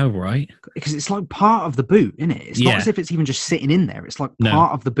 I know, right? Because it's like part of the boot, isn't it? It's not Yeah. as if it's even just sitting in there. It's like No.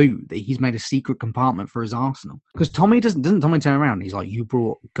 part of the boot that he's made a secret compartment for his arsenal. Because Tommy doesn't Tommy turn around and he's like, you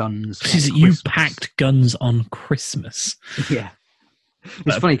brought guns. on You Christmas." packed guns on Christmas. Yeah. It's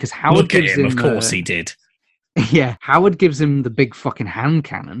But funny because Howard Look at gives him, him of course he did. Yeah, Howard gives him the big fucking hand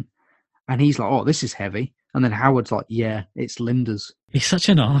cannon, and he's like, "Oh, this is heavy." And then Howard's like, "Yeah, it's Linda's." He's such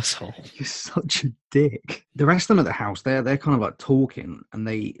an asshole. You're such a dick. The rest of them at the house, they're kind of like talking, and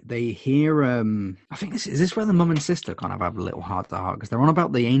they hear. I think is this where the mum and sister kind of have a little heart to heart because they're on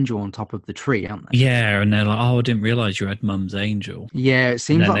about the angel on top of the tree, aren't they? Yeah, and they're like, "Oh, I didn't realize you had Mum's angel." Yeah, it And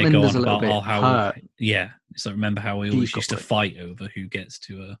seems then like they go Linda's on a little about bit how hurt. yeah. So remember how we She's always got used to it. fight over who gets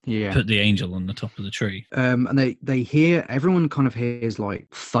to Yeah. put the angel on the top of the tree. And they hear everyone kind of hears like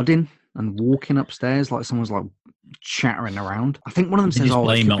thudding and walking upstairs, like someone's like chattering around. I think one of them They says, just "Oh, it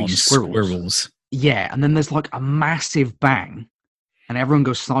blame could it be on squirrels." Yeah, and then there's like a massive bang, and everyone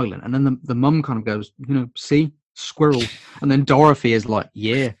goes silent. And then the mum kind of goes, "See, squirrel." And then Dorothy is like,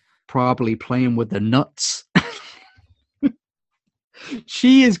 "Yeah, probably playing with the nuts."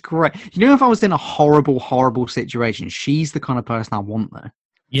 She is great. If I was in a horrible, horrible situation, she's the kind of person I want there.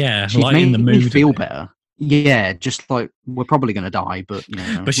 Yeah, She's like in made the me mood. feel of it. better. Yeah, just like we're probably going to die, but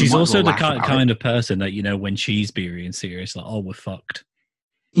But we she's might as also well the laugh about it. kind of person that when she's being serious, like, "Oh, we're fucked."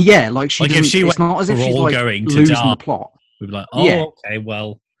 Yeah, like she Like, if doesn't. she it's went, not as if "We're she's all like going to losing die," the plot. we'd be like, "Oh, Yeah. okay,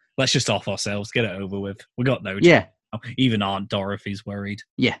 well, let's just off ourselves, get it over with. We got no Yeah, chance." Even Aunt Dorothy's worried.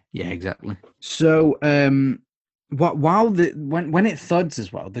 yeah, exactly. So, while when it thuds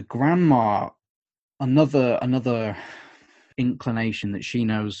as well, the grandma, another inclination that she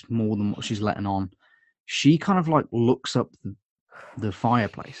knows more than what she's letting on. She kind of like looks up the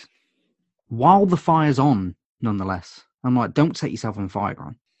fireplace while the fire's on. Nonetheless, I'm like, don't set yourself on fire,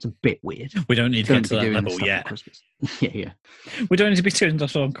 Gran. It's a bit weird. We don't need to Don't get to be that doing level stuff yet. at Christmas. Yeah. We don't need to be doing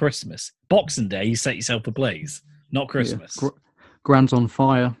that on Christmas. Boxing Day, you set yourself ablaze, not Christmas. Yeah. Gran's on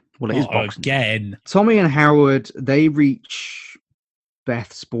fire. Well, it is Boxing Day. Again. Tommy and Howard, they reach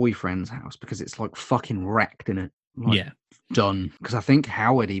Beth's boyfriend's house because it's like fucking wrecked, in it. Like, Yeah. done. Because I think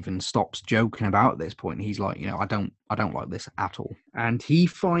Howard even stops joking about at this point. He's like, I don't like this at all. And he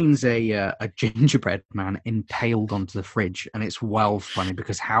finds a gingerbread man impaled onto the fridge, and it's well funny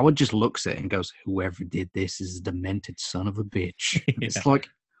because Howard just looks at it and goes, "Whoever did this is a demented son of a bitch." Yeah. It's like,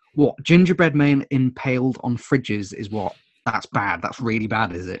 what, gingerbread man impaled on fridges is what? That's bad. That's really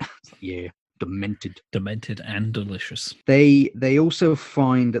bad, is it? It's like, yeah. Demented and delicious. They also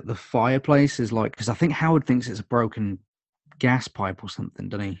find that the fireplace is like, because I think Howard thinks it's a broken gas pipe or something,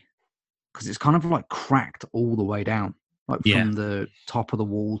 doesn't he? Because it's kind of like cracked all the way down, like Yeah. from the top of the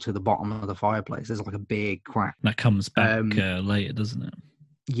wall to the bottom of the fireplace. There's like a big crack. That comes back Um, later, doesn't it?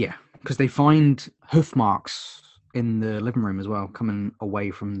 Yeah, because they find hoof marks in the living room as well, coming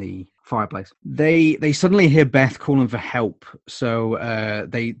away from the fireplace. They suddenly hear Beth calling for help, so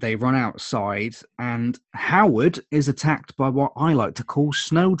they run outside, and Howard is attacked by what I like to call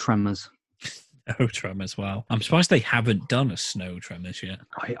snow tremors. Snow tremors. Wow. I'm surprised they haven't done a snow tremors yet.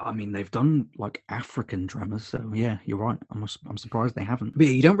 I mean, they've done like African tremors, so yeah, you're right. I'm surprised they haven't. But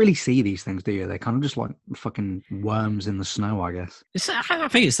yeah, you don't really see these things, do you? They're kind of just like fucking worms in the snow, I guess. I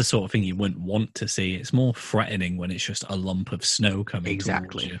think it's the sort of thing you wouldn't want to see. It's more threatening when it's just a lump of snow coming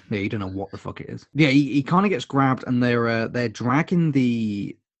Exactly. towards you. Yeah, you don't know what the fuck it is. Yeah, he kind of gets grabbed, and they're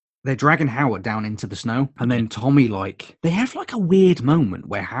dragging Howard down into the snow, and then Tommy, like, they have like a weird moment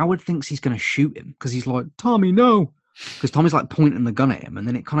where Howard thinks he's going to shoot him because he's like, "Tommy, no," because Tommy's like pointing the gun at him, and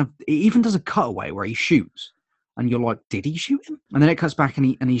then it even does a cutaway where he shoots, and you're like, did he shoot him? And then it cuts back, and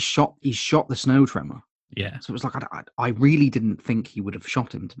he shot the snow tremor. Yeah. So it was like, I really didn't think he would have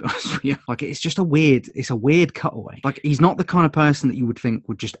shot him, to be honest with you. Like, it's just a weird cutaway. Like, he's not the kind of person that you would think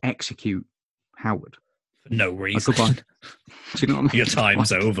would just execute Howard. For no Like, reason. goodbye. Do you know what I mean? Your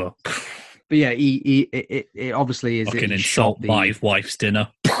time's over. But yeah, it obviously is. Fucking he insult shot the- my wife's dinner.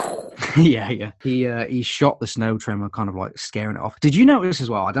 Yeah. He shot the snow tremor, kind of like scaring it off. Did you notice as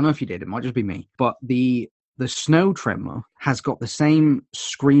well? I don't know if you did. It might just be me. But the snow tremor has got the same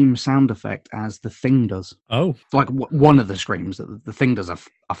scream sound effect as the Thing does. Oh. Like one of the screams. The Thing does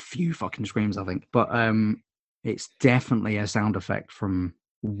a few fucking screams, I think. But it's definitely a sound effect from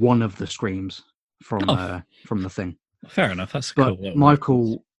one of the screams from the Thing. Fair enough. That's But cool.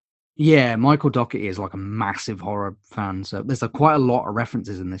 Michael Dougherty is like a massive horror fan, so there's quite a lot of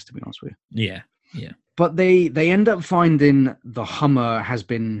references in this, to be honest with you. Yeah. But they end up finding the Hummer has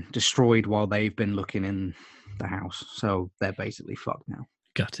been destroyed while they've been looking in the house, so they're basically fucked now.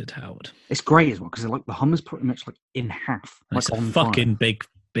 Gutted Howard. It's great as well because like the Hummer's pretty much like in half, And like it's a on fire. fucking big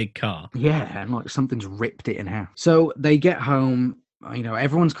car. Yeah, and like something's ripped it in half. So they get home.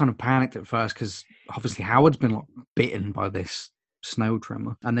 everyone's kind of panicked at first because obviously Howard's been like bitten by this snow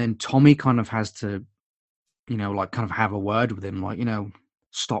trimmer, and then Tommy kind of has to, like kind of have a word with him, like,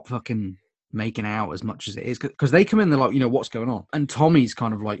 stop fucking making out as much as it is, because they come in, they're like, what's going on, and Tommy's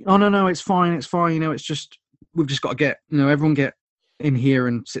kind of like, oh no, it's fine, it's just, we've just got to get, everyone get in here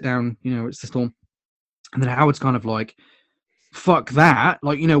and sit down, it's the storm. And then Howard's kind of like, fuck that,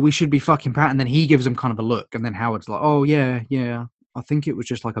 like, we should be fucking pat. And then he gives him kind of a look, and then Howard's like, oh yeah, I think it was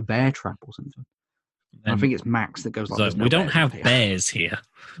just like a bear trap or something. I think it's Max that goes like, so we don't have bears here.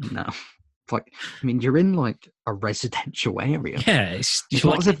 No. It's like, you're in like a residential area. Yeah, it's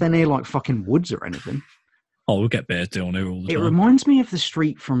not as if they're near like fucking woods or anything. Oh, we'll get bears down here all the time. It reminds me of the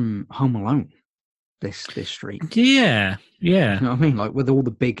street from Home Alone. This street. Yeah. You know what I mean? Like with all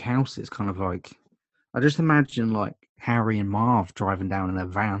the big houses, kind of like, I just imagine like Harry and Marv driving down in a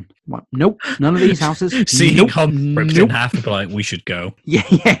van. Like, nope, none of these houses. Seeing Hum ripped in half, to be like, we should go.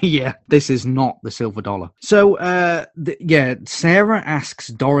 Yeah. This is not the silver dollar. So, Sarah asks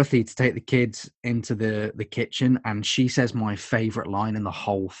Dorothy to take the kids into the kitchen, and she says my favorite line in the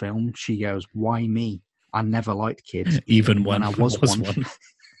whole film. She goes, "Why me? I never liked kids, even when I was one."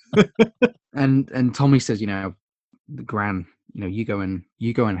 and Tommy says, the Gran, you go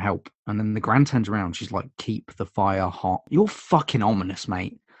and help. And then the Gran turns around. She's like, keep the fire hot. You're fucking ominous,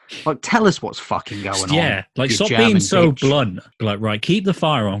 mate. Like, tell us what's fucking going on. Yeah, like, stop German being so bitch. blunt. Be like, right, keep the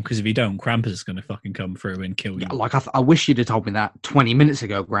fire on, because if you don't, Krampus is going to fucking come through and kill you. Yeah, like, I wish you'd have told me that 20 minutes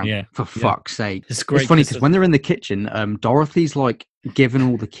ago, Gran. Yeah, For fuck's sake. It's great. It's funny because when they're in the kitchen, Dorothy's like giving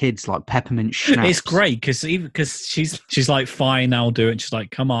all the kids like peppermint schnapps. It's great because she's like, fine, I'll do it. And she's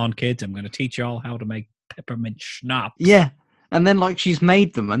like, come on, kids, I'm going to teach you all how to make peppermint schnapps. Yeah. And then, like, she's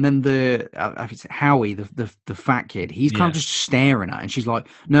made them, and then Howie, the fat kid, he's kind of just staring at her, and she's like,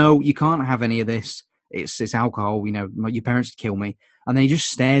 no, you can't have any of this. It's alcohol, your parents would kill me. And then he just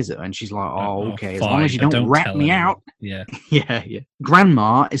stares at her, and she's like, oh, okay, as long as you don't rat me out. Yeah. Yeah.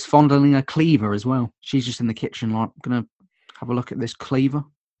 Grandma is fondling a cleaver as well. She's just in the kitchen, like, going to have a look at this cleaver.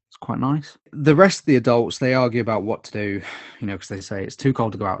 It's quite nice. The rest of the adults, they argue about what to do, because they say it's too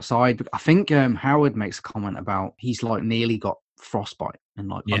cold to go outside. I think Howard makes a comment about he's like nearly got frostbite in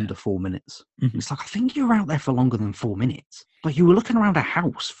like under 4 minutes. Mm-hmm. It's like, I think you were out there for longer than 4 minutes. Like, you were looking around a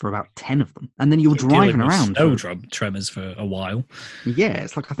house for about 10 of them, and then you were driving around. Snow tremors for a while. Yeah,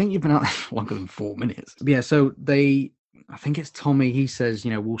 it's like, I think you've been out there for longer than 4 minutes. Yeah, so I think it's Tommy. He says,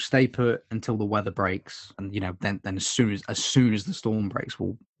 we'll stay put until the weather breaks, and then as soon as the storm breaks,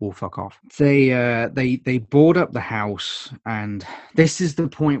 we'll fuck off. They board up the house, and this is the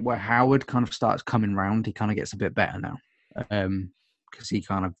point where Howard kind of starts coming round. He kind of gets a bit better now, because he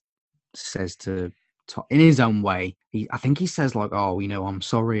kind of says to in his own way, I think he says like, oh, I'm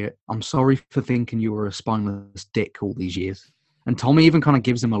sorry for thinking you were a spineless dick all these years. And Tommy even kind of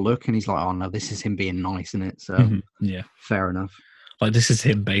gives him a look, and he's like, oh, no, this is him being nice, isn't it? So, yeah. Fair enough. Like, this is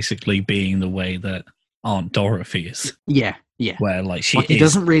him basically being the way that Aunt Dorothy is. Yeah. Where, like, he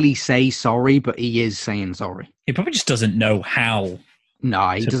doesn't really say sorry, but he is saying sorry. He probably just doesn't know how. No,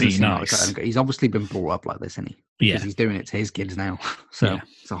 he doesn't seem nice. Like that. He's obviously been brought up like this, isn't he? Yeah. Because he's doing it to his kids now. So,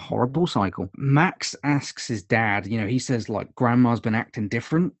 It's a horrible cycle. Max asks his dad, he says, like, Grandma's been acting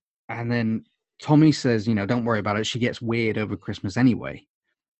different. And then Tommy says, don't worry about it. She gets weird over Christmas anyway,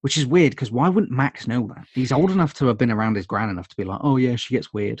 which is weird because why wouldn't Max know that? He's old enough to have been around his gran enough to be like, oh yeah, she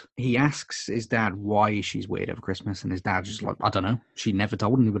gets weird. He asks his dad why she's weird over Christmas, and his dad's just like, I don't know. She never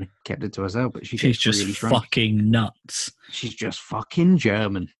told anybody, kept it to herself, but she's just really fucking nuts. She's just fucking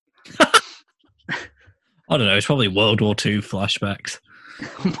German. I don't know. It's probably World War II flashbacks.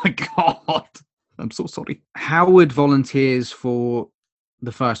 Oh my God. I'm so sorry. Howard volunteers for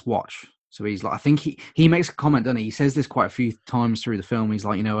the first watch. So he's like, I think he makes a comment, doesn't he? He says this quite a few times through the film. He's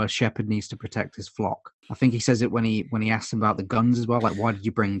like, a shepherd needs to protect his flock. I think he says it when he asks him about the guns as well. Like, why did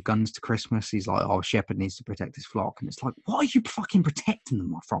you bring guns to Christmas? He's like, oh, a shepherd needs to protect his flock. And it's like, what are you fucking protecting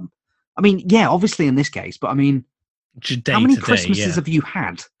them from? I mean, yeah, obviously in this case, but I mean, how many Christmases have you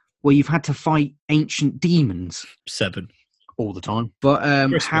had where you've had to fight ancient demons? 7. All the time. But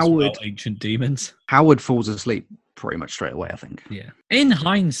ancient demons. Howard falls asleep pretty much straight away, I think. Yeah. In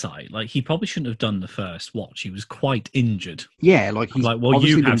hindsight, like, he probably shouldn't have done the first watch. He was quite injured. Yeah, like he's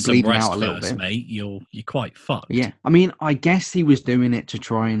you have some rest out a little bit, mate. You're quite fucked. Yeah. I mean, I guess he was doing it to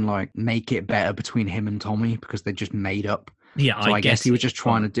try and like make it better between him and Tommy because they just made up. Yeah, so I guess he was just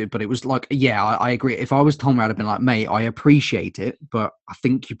trying to do, but it was like, yeah, I agree. If I was Tommy, I'd have been like, mate, I appreciate it, but I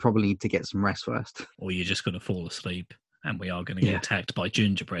think you probably need to get some rest first. Or you're just going to fall asleep, and we are going to get attacked by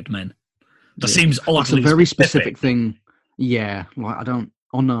gingerbread men. That seems oddly That's a very specific thing. Yeah, like I don't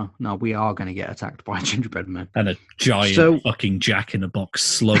Oh no, we are going to get attacked by a gingerbread man. And a giant So- fucking Jack-in-the-Box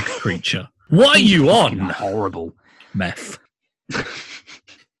slug creature. What are you Fucking on, horrible. meth?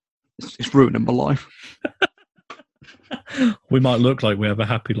 It's ruining my life. We might look like we have a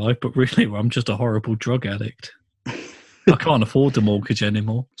happy life, but really, I'm just a horrible drug addict. I can't afford the mortgage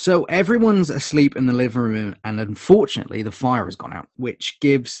anymore. So everyone's asleep in the living room, and unfortunately, the fire has gone out, which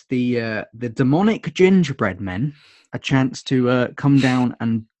gives the demonic gingerbread men a chance to come down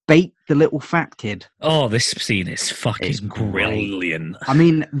and bait the little fat kid. Oh, this scene is fucking It's great. brilliant. I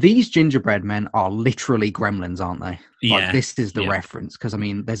mean, these gingerbread men are literally gremlins, aren't they? Yeah. Like, this is the Yeah. reference, because I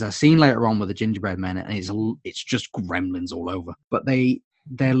mean, there's a scene later on with the gingerbread men, and it's just gremlins all over. But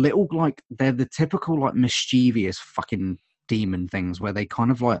they're little, like, they're the typical, like, mischievous fucking demon things where they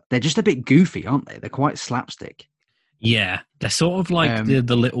kind of like, they're just a bit goofy, aren't they? They're quite slapstick. Yeah, they're sort of like Um,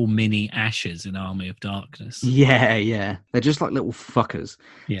 the little mini Ashes in Army of Darkness. Yeah. They're just like little fuckers.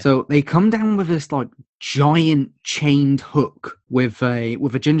 Yeah. So they come down with this like giant chained hook with a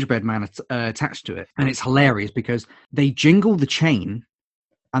gingerbread man attached to it, and it's hilarious because they jingle the chain,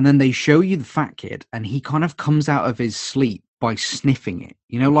 and then they show you the fat kid, and he kind of comes out of his sleep by sniffing it.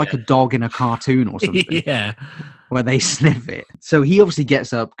 You know, like a dog in a cartoon or something. Yeah. Where they sniff it. So he obviously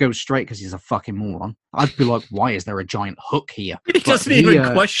gets up, goes straight because he's a fucking moron. I'd be like, why is there a giant hook here? He But doesn't he,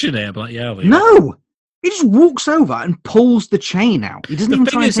 even question it. I'm like, yeah, we are. No! He just walks over and pulls the chain out. He doesn't The even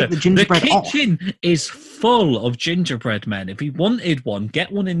thing try and is, take the gingerbread the off. kitchen is full of gingerbread men. If he wanted one, get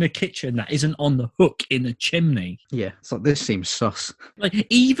one in the kitchen that isn't on the hook in the chimney. Yeah, so this seems sus. Like,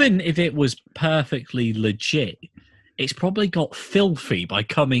 even if it was perfectly legit, it's probably got filthy by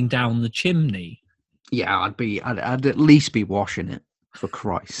coming down the chimney. Yeah, I'd at least be washing it, for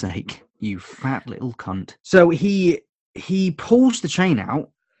Christ's sake. You fat little cunt. So he pulls the chain out,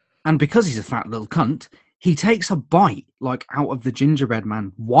 and because he's a fat little cunt, he takes a bite, like, out of the gingerbread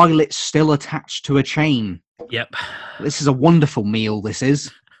man while it's still attached to a chain. Yep. This is a wonderful meal, this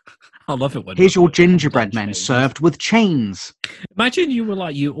is. I love it when... Here's your gingerbread men men served with chains. Imagine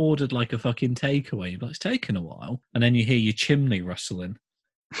you ordered like a fucking takeaway, but it's taken a while, and then you hear your chimney rustling,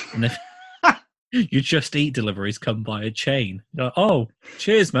 and if you Just Eat deliveries come by a chain, you're like, oh,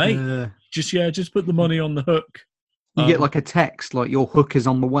 cheers, mate. Just put the money on the hook. You get like a text, like your hook is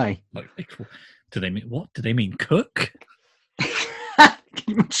on the way. Like, do they mean what? Do they mean cook? Can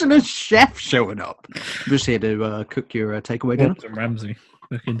you imagine a chef showing up? I'm just here to cook your takeaway dinner. Gordon Ramsay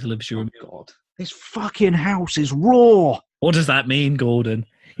fucking delivers you a meal. God, this fucking house is raw. What does that mean, Gordon?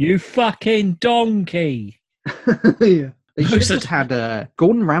 You fucking donkey! Yeah. They should have So- just had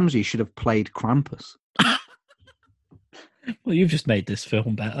Gordon Ramsay should have played Krampus. Well, you've just made this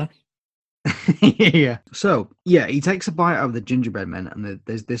film better. Yeah. So yeah, he takes a bite out of the gingerbread man, and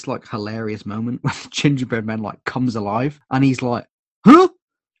there's this like hilarious moment where the gingerbread man like comes alive, and he's like, "Huh?"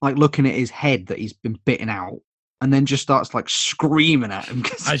 Like looking at his head that he's been bitten out, and then just starts like screaming at him.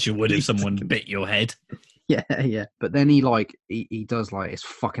 'cause As you would if he's someone taken- bit your head. Yeah. But then he does like, it's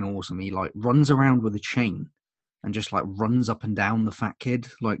fucking awesome. He like runs around with a chain and just like runs up and down the fat kid,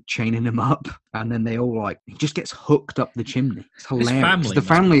 like chaining him up, and then they all like, he just gets hooked up the chimney. It's His hilarious. family, The must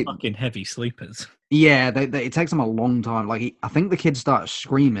be family, fucking heavy sleepers. yeah, it takes them a long time. Like I think the kids start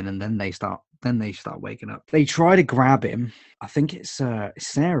screaming, and then they start waking up. They try to grab him. I think it's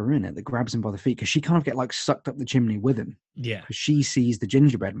Sarah in it that grabs him by the feet, because she kind of get like sucked up the chimney with him, Yeah. because she sees the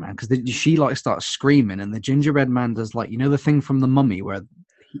gingerbread man, because she like starts screaming, and the gingerbread man does like, you know, the thing from the Mummy where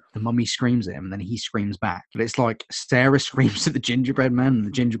the mummy screams at him and then he screams back. But it's like Sarah screams at the gingerbread man, and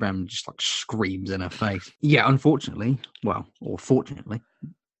the gingerbread man just like screams in her face. Yeah, unfortunately, well, or fortunately,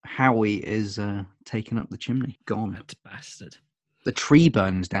 Howie is taken up the chimney, gone. That bastard. The tree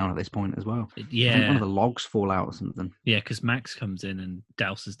burns down at this point as well. I think one Yeah. of the logs fall out or something. Yeah, because Max comes in and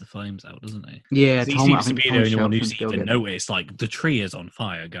douses the flames out, doesn't he? Yeah, He Tom, I seems to think be Tom the only one Shelton who's still even getting- noticed, like, the tree is on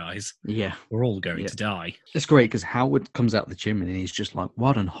fire, guys. Yeah, We're all going Yeah. to die. it's great because Howard comes out the chimney and he's just like,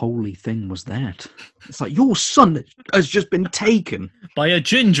 "What unholy thing was that?" It's like, your son has just been taken. By a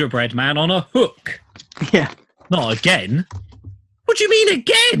gingerbread man on a hook. Yeah. Not again. What do you mean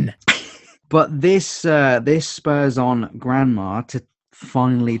again? But this spurs on Grandma to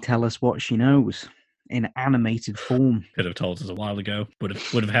finally tell us what she knows in animated form. Could have told us a while ago. Would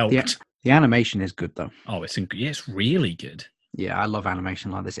have helped. Yeah. The animation is good though. Oh, it's really good. Yeah, I love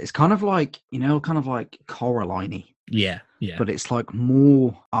animation like this. It's kind of like, you know, kind of like Coraline-y, Yeah. but it's like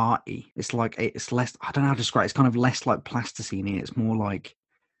more arty. It's like, it's less, I don't know how to describe it. It's kind of less like plasticine. It's more like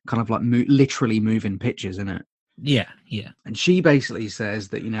kind of like literally moving pictures, isn't it? Yeah. And she basically says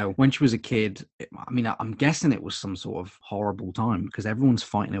that, you know, when she was a kid, I mean, I'm guessing it was some sort of horrible time because everyone's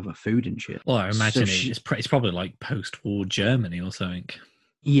fighting over food and shit. Well, I imagine So it's probably like post-war Germany or something.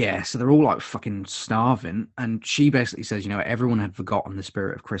 Yeah, so they're all like fucking starving. And she basically says, everyone had forgotten the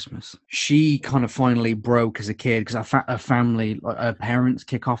spirit of Christmas. She kind of finally broke as a kid because her family, like her parents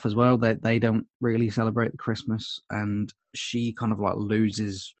kick off as well. They don't really celebrate the Christmas. And she kind of like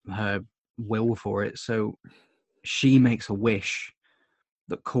loses her will for it. So she makes a wish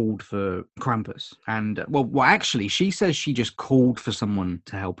that called for Krampus. And well, actually, she says she just called for someone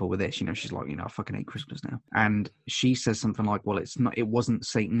to help her with this. She's like, I fucking hate Christmas now. And she says something like, well, it wasn't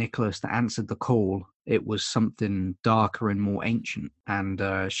Saint Nicholas that answered the call. It was something darker and more ancient. And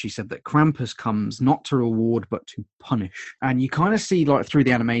she said that Krampus comes not to reward, but to punish. And you kind of see, like, through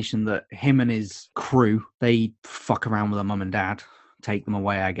the animation that him and his crew, they fuck around with their mum and dad, take them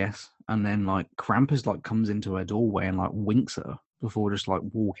away, I guess. And then, like, Krampus, like, comes into her doorway and, like, winks at her before just like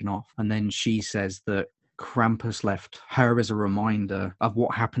walking off. And then she says that Krampus left her as a reminder of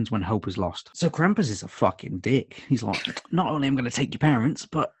what happens when hope is lost. So Krampus is a fucking dick. He's like, not only am I going to take your parents,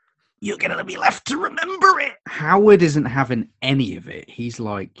 but you're going to be left to remember it. Howard isn't having any of it. He's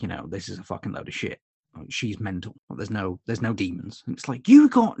like, this is a fucking load of shit. Like, she's mental. Like, there's no demons. And it's like, you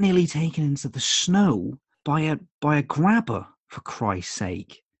got nearly taken into the snow by a grabber, for Christ's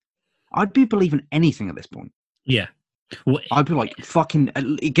sake. I'd be believing anything at this point. Yeah. Well, I'd be like, fucking,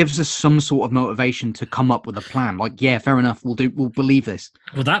 it gives us some sort of motivation to come up with a plan. Like, yeah, fair enough. We'll believe this.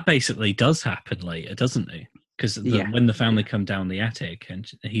 Well, that basically does happen later, doesn't it? Because when the family come down the attic and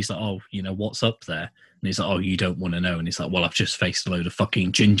he's like, oh, what's up there? And he's like, oh, you don't want to know. And he's like, well, I've just faced a load of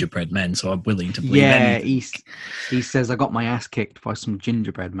fucking gingerbread men, so I'm willing to believe anything. He says, I got my ass kicked by some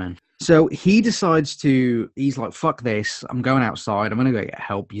gingerbread men. So he decides he's like, fuck this. I'm going outside. I'm going to go get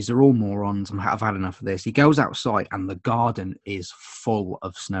help. You're all morons. I've had enough of this. He goes outside and the garden is full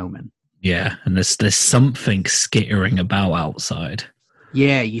of snowmen. Yeah, and there's something skittering about outside.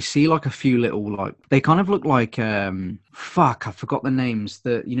 Yeah, you see like a few little, like, they kind of look like, I forgot the names.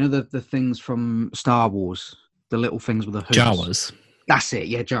 The things from Star Wars, the little things with the hoods. Jawas. That's it,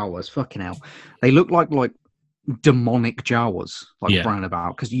 yeah, Jawas, fucking hell. They look like demonic Jawas, running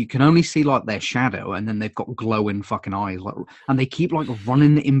about, because you can only see like their shadow, and then they've got glowing fucking eyes, and they keep like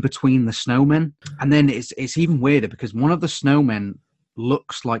running in between the snowmen. And then it's even weirder because one of the snowmen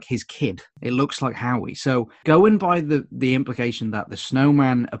looks like his kid. It looks like Howie. So going by the implication that the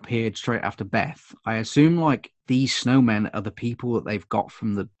snowman appeared straight after Beth, I assume like these snowmen are the people that they've got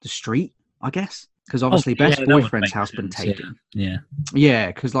from the street, I guess, because obviously Beth's boyfriend's house been taken. Yeah,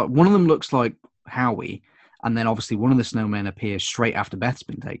 because like one of them looks like Howie, and then obviously one of the snowmen appears straight after Beth's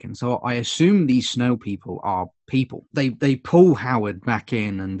been taken. So I assume these snow people are people. They pull Howard back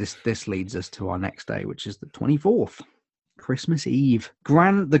in, and this leads us to our next day, which is the 24th. Christmas Eve.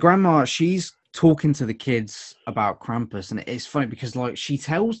 The grandma, she's talking to the kids about Krampus, and it's funny because like she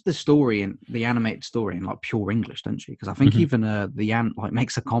tells the story and the animated story in like pure English, doesn't she? Because I think even the aunt like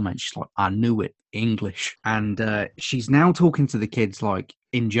makes a comment. She's like, "I knew it, English," and she's now talking to the kids like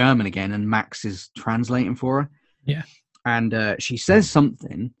in German again, and Max is translating for her. Yeah. And she says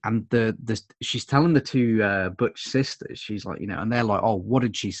something, and she's telling the two Butch sisters. She's like, and they're like, "Oh, what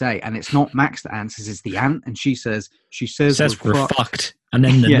did she say?" And it's not Max that answers; it's the aunt. And she says we're fucked. And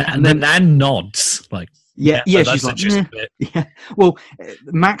then the nan nods, like, yeah. She's like, yeah. Well,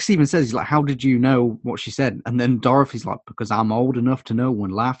 Max even says, he's like, "How did you know what she said?" And then Dorothy's like, "Because I'm old enough to know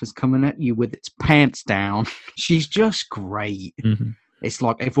when life is coming at you with its pants down." She's just great. Mm-hmm. It's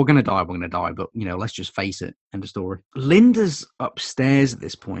like, if we're going to die, we're going to die. But, let's just face it. End of story. Linda's upstairs at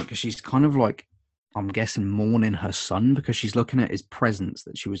this point because she's kind of like, I'm guessing, mourning her son because she's looking at his presents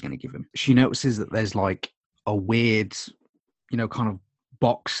that she was going to give him. She notices that there's like a weird, kind of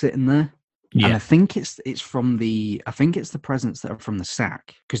box sitting there. Yeah. And I think it's the presents that are from the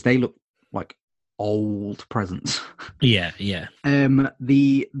sack because they look like old presents. Yeah.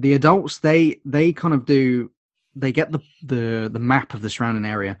 The adults, they kind of do. They get the map of the surrounding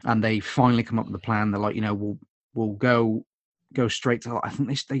area, and they finally come up with a plan. They're like, we'll go straight to. I think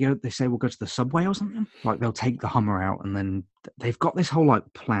they say we'll go to the subway or something. Like they'll take the Hummer out, and then they've got this whole like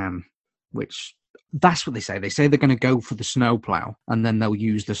plan, which that's what they say. They say they're going to go for the snowplow, and then they'll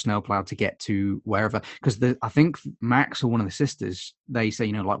use the snowplow to get to wherever. Because I think Max or one of the sisters, they say,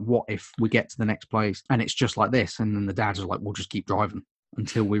 like, what if we get to the next place and it's just like this? And then the dads are like, we'll just keep driving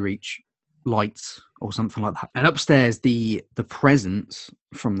until we reach lights or something like that. And upstairs, the presents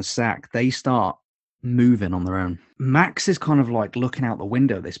from the sack, they start moving on their own. Max is kind of like looking out the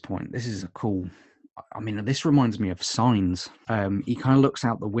window at this point. This is a cool, this reminds me of Signs. He kind of looks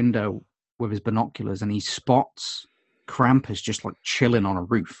out the window with his binoculars and he spots Krampus just like chilling on a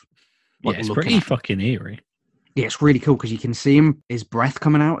roof. Like, it's pretty fucking eerie. Yeah, it's really cool because you can see his breath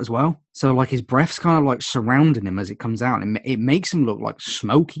coming out as well. So like his breath's kind of like surrounding him as it comes out, and it makes him look like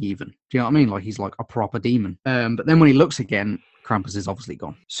smoky even. Do you know what I mean? Like he's like a proper demon. But then when he looks again, Krampus is obviously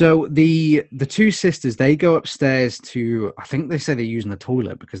gone. So the two sisters, they go upstairs to, I think they say they're using the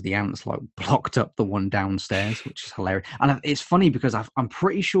toilet because the aunt's like blocked up the one downstairs, which is hilarious. And it's funny because I'm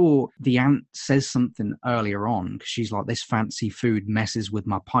pretty sure the aunt says something earlier on because she's like, this fancy food messes with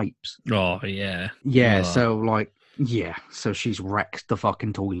my pipes. Oh, yeah. Yeah, Oh. so like, yeah, so she's wrecked the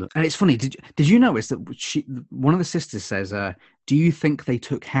fucking toilet. And it's funny, did you notice that one of the sisters says, do you think they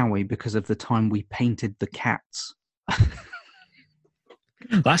took Howie because of the time we painted the cats?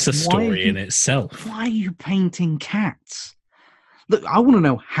 That's a story in itself. Why are you painting cats? Look, I want to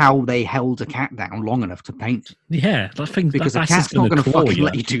know how they held a cat down long enough to paint. Yeah, I think Because a that's cat's not going to fucking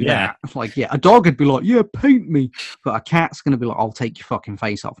let you do that. Like, yeah, a dog would be like, yeah, paint me. But a cat's going to be like, I'll take your fucking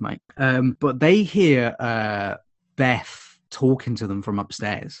face off, mate. But they hear Beth talking to them from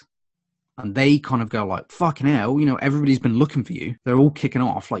upstairs. And they kind of go like, fucking hell, you know, everybody's been looking for you. They're all kicking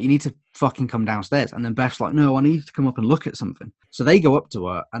off. Like, you need to fucking come downstairs. And then Beth's like, no, I need to come up and look at something. So they go up to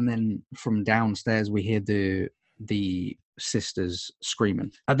her. And then from downstairs, we hear the sisters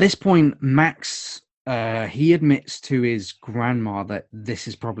screaming. At this point, Max, he admits to his grandma that this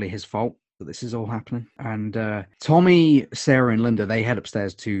is probably his fault, that this is all happening. And Tommy, Sarah, and Linda, they head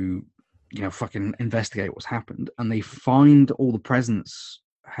upstairs to, you know, fucking investigate what's happened. And they find all the presents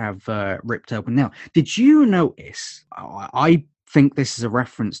have ripped open. Now, did you notice, I think this is a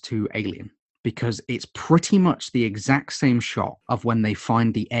reference to Alien, because it's pretty much the exact same shot of when they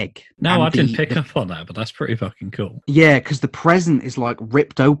find the egg. No, I didn't pick up on that, but that's pretty fucking cool. Yeah, because the present is like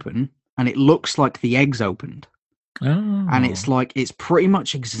ripped open and it looks like the egg's opened. Oh. And it's like, it's pretty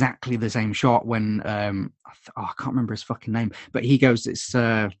much exactly the same shot when, I can't remember his fucking name, but he goes, it's,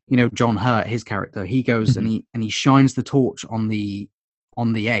 you know, John Hurt, his character, he goes and he shines the torch on the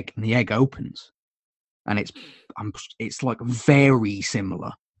egg, and the egg opens, and it's like very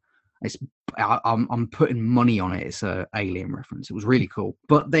similar. I'm putting money on it. It's a Alien reference. It was really cool.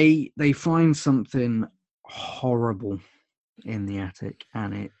 But they find something horrible in the attic,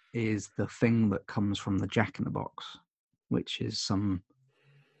 and it is the thing that comes from the Jack in the Box, which is some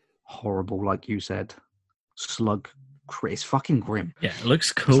horrible, like you said, slug. It's fucking grim. Yeah, it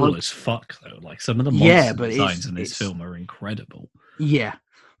looks cool as fuck though. Like some of the monster designs in this film are incredible. Yeah,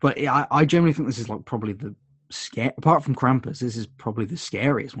 but I generally think this is like probably the apart from Krampus, this is probably the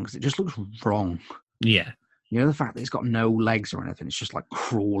scariest one because it just looks wrong. Yeah. You know, the fact that it's got no legs or anything, it's just like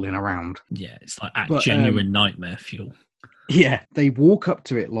crawling around. Yeah, it's like genuine nightmare fuel. Yeah, they walk up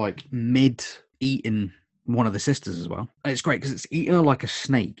to it like mid-eating one of the sisters as well. And it's great because it's eating her like a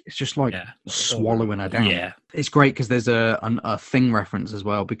snake. It's just like swallowing her down. Yeah. It's great because there's a Thing reference as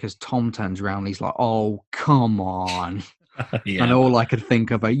well, because Tom turns around and he's like, oh, come on. Yeah. And all I could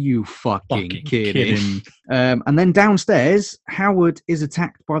think of are you fucking kidding. And then downstairs, Howard is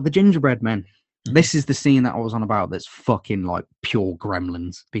attacked by the gingerbread men. Mm-hmm. This is the scene that I was on about that's fucking like pure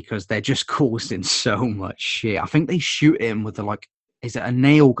gremlins, because they're just causing so much shit. I think they shoot him with is it a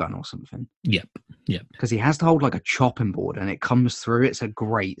nail gun or something? Yep. Because he has to hold like a chopping board and it comes through. It's a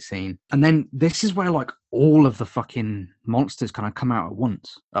great scene. And then this is where like all of the fucking monsters kind of come out at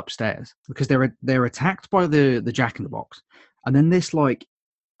once upstairs, because they're attacked by the Jack in the Box. And then this, like,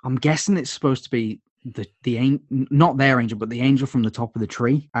 I'm guessing it's supposed to be not their angel, but the angel from the top of the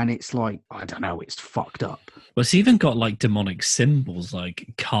tree. And it's like, I don't know, it's fucked up. Well, it's even got like demonic symbols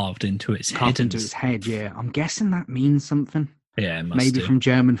like carved into its head. Yeah. I'm guessing that means something. Yeah, it must maybe from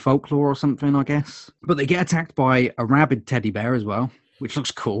German folklore or something, I guess. But they get attacked by a rabid teddy bear as well, which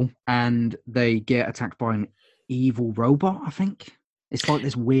looks cool. And they get attacked by an evil robot, I think. It's like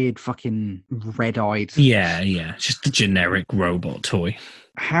this weird fucking red-eyed... Yeah. Just a generic robot toy.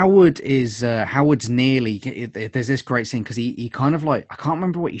 Howard's nearly... There's this great scene because he kind of like... I can't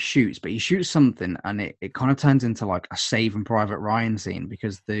remember what he shoots, but he shoots something and it kind of turns into like a Saving Private Ryan scene,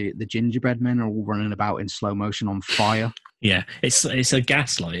 because the gingerbread men are all running about in slow motion on fire. Yeah, it's a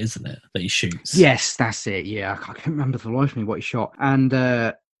gaslight, isn't it, that he shoots? Yes, that's it. Yeah, I can't remember for the life of me what he shot. And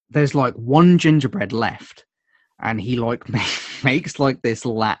there's like one gingerbread left, and he like makes like this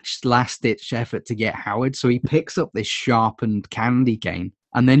last-ditch effort to get Howard. So he picks up this sharpened candy cane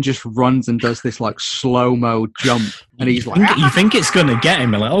and then just runs and does this like slow-mo jump. And he's like... You think it's going to get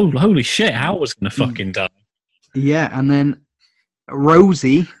him? You're like, oh, holy shit, Howard's going to fucking die. Yeah, and then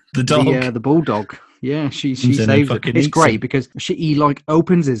Rosie, the dog, the bulldog... Yeah, she saves it. It's great because he like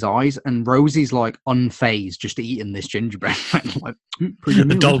opens his eyes and Rosie's like unfazed, just eating this gingerbread. Like,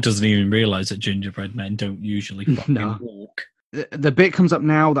 the dog doesn't even realise that gingerbread men don't usually fucking walk. the bit comes up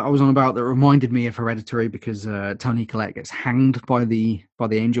now that I was on about that reminded me of Hereditary because Tony Collette gets hanged by the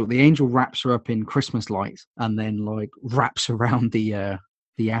angel. The angel wraps her up in Christmas lights and then like wraps around the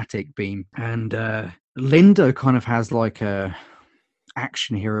attic beam. And Linda kind of has like a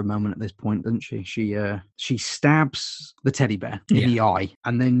action hero moment at this point, doesn't she? She stabs the teddy bear in the eye,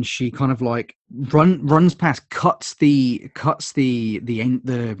 and then she kind of like runs past, cuts the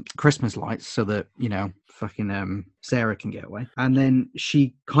Christmas lights so that fucking Sarah can get away, and then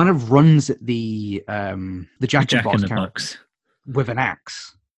she kind of runs at the Jack in the Box with an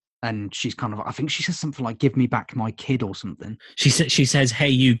axe. And she's kind of, I think she says something like, "Give me back my kid" or something. She says, "Hey,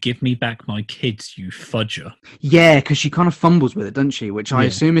 you, give me back my kids, you fudger." Yeah, because she kind of fumbles with it, doesn't she? Which I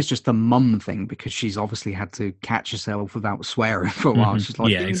assume is just the mum thing, because she's obviously had to catch herself without swearing for a while. She's like,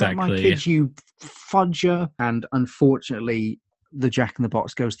 "Give me back my kids, you fudger." And unfortunately, the Jack in the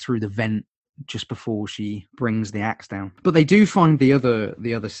Box goes through the vent just before she brings the axe down. But they do find the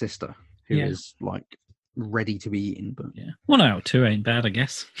other sister, who is like ready to be eaten. But 1 out of 2 ain't bad, I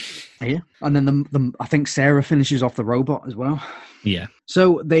guess. Yeah, and then the I think Sarah finishes off the robot as well. Yeah.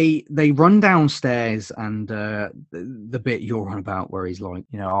 So they run downstairs, and the bit you're on about where he's like,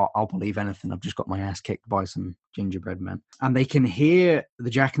 I'll believe anything. I've just got my ass kicked by some gingerbread men, and they can hear the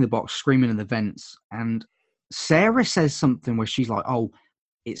Jack in the Box screaming in the vents. And Sarah says something where she's like, "Oh,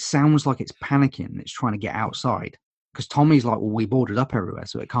 it sounds like it's panicking. It's trying to get outside." Because Tommy's like, "Well, we boarded up everywhere,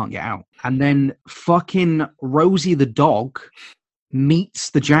 so it can't get out." And then fucking Rosie the dog meets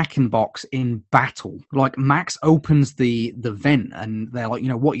the Jack in the Box in battle. Like, Max opens the vent, and they're like,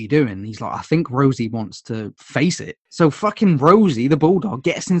 "What are you doing?" And he's like, "I think Rosie wants to face it." So fucking Rosie, the bulldog,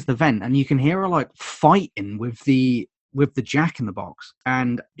 gets into the vent, and you can hear her like fighting with the Jack in the Box.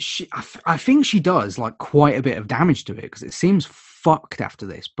 And I think she does like quite a bit of damage to it, because it seems fucked after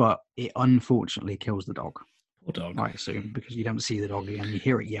this, but it unfortunately kills the dog. Poor dog. I assume, because you don't see the dog again, you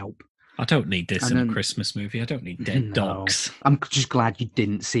hear it yelp. I don't need this in a Christmas movie. I don't need dead dogs. I'm just glad you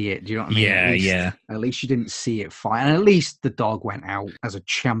didn't see it. Do you know what I mean? Yeah, At least you didn't see it fight, and at least the dog went out as a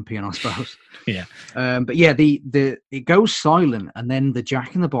champion, I suppose. Yeah. But yeah, it goes silent, and then the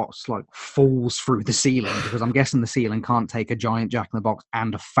Jack in the Box like falls through the ceiling, because I'm guessing the ceiling can't take a giant Jack in the Box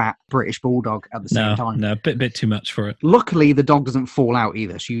and a fat British bulldog at the same time. No, bit too much for it. Luckily, the dog doesn't fall out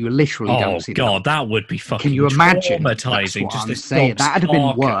either, so you literally don't see. Oh god, that would be fucking. Can you imagine? Traumatizing. Just this saying that'd have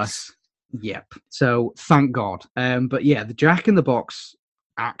been worse. Yep. So thank God. But yeah, the Jack in the Box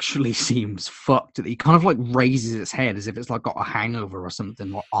actually seems fucked. He kind of like raises its head as if it's like got a hangover or something.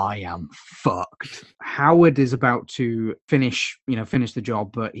 Like, I am fucked. Howard is about to finish the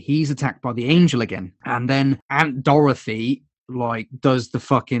job, but he's attacked by the angel again. And then Aunt Dorothy like does the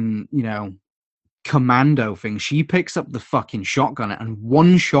fucking, commando thing. She picks up the fucking shotgun and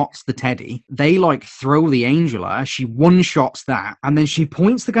one-shots the teddy. They like throw the angel at her. She one-shots that, and then she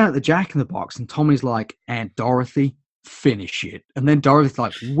points the gun at the Jack in the Box, and Tommy's like, "Aunt Dorothy, finish it." And then Dorothy's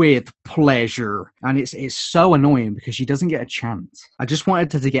like, "With pleasure." And it's so annoying because she doesn't get a chance. I just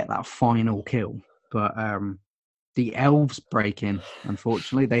wanted her to get that final kill, but the elves break in.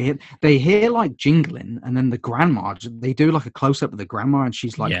 Unfortunately, they hear like jingling, and then the grandma, they do like a close up of the grandma, and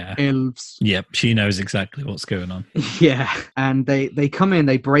she's like, "Elves." Yep, she knows exactly what's going on. Yeah, and they come in,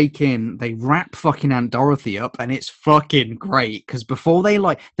 they break in, they wrap fucking Aunt Dorothy up, and it's fucking great, because before they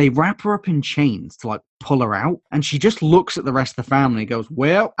wrap her up in chains to like pull her out, and she just looks at the rest of the family and goes,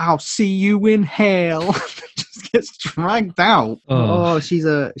 "Well, I'll see you in hell." Just gets dragged out. Oh, she's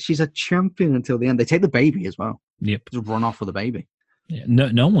a champion until the end. They take the baby as well. Yep. Just run off with the baby. Yeah,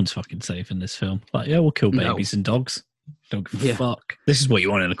 no one's fucking safe in this film. Like, yeah, we'll kill babies and dogs. Don't give a fuck. This is what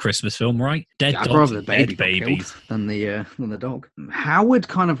you want in a Christmas film, right? Dead dogs, rather the baby babies than the dog. Howard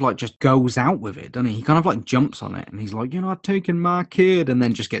kind of like just goes out with it, doesn't he? He kind of like jumps on it, and he's like, "I've taken my kid," and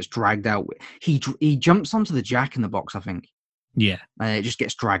then just gets dragged out. He jumps onto the Jack in the Box, I think. Yeah, and it just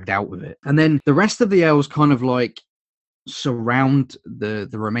gets dragged out with it, and then the rest of the elves kind of like surround the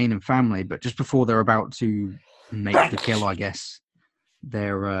remaining family, but just before they're about to make the kill, I guess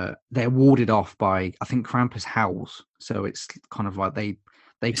they're warded off by, I think, Krampus howls. So it's kind of like they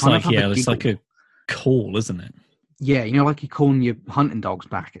it's kind like, of have it's like a call, isn't it? Yeah, like you're calling your hunting dogs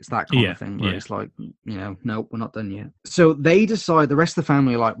back. It's that kind of thing where it's like, nope, we're not done yet. So they decide, the rest of the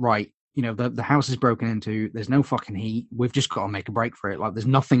family are like, right, the house is broken into. There's no fucking heat. We've just got to make a break for it. Like, there's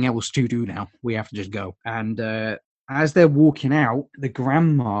nothing else to do now. We have to just go. And as they're walking out, the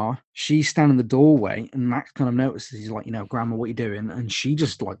grandma, she's standing in the doorway, and Max kind of notices. He's like, "Grandma, what are you doing?" And she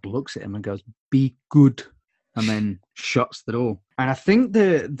just like looks at him and goes, "Be good," and then shuts the door. And I think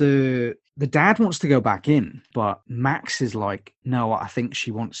the dad wants to go back in, but Max is like, "No, I think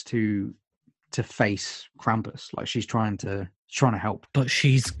she wants to to face Krampus. Like she's trying to help. But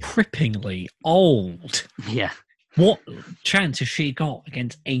she's cripplingly old. Yeah. What chance has she got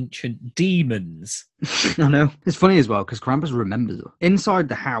against ancient demons? I know. It's funny as well because Krampus remembers her. Inside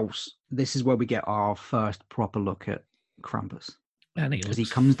the house, this is where we get our first proper look at Krampus. And Because he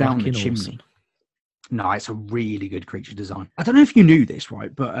comes down the chimney. Awesome. No, it's a really good creature design. I don't know if you knew this,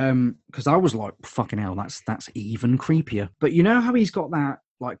 right? But because I was like, fucking hell, that's even creepier. But you know how he's got that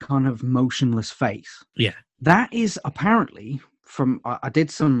like kind of motionless face? Yeah. That is apparently I did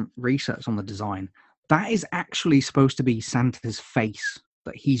some research on the design. That is actually supposed to be Santa's face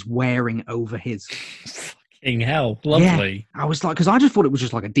that he's wearing over his. Fucking hell, lovely. Yeah. I was like, because I just thought it was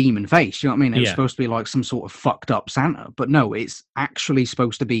just like a demon face. You know what I mean? It was Yeah. supposed to be like some sort of fucked up Santa, but no, it's actually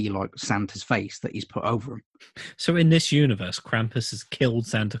supposed to be like Santa's face that he's put over him. So in this universe, Krampus has killed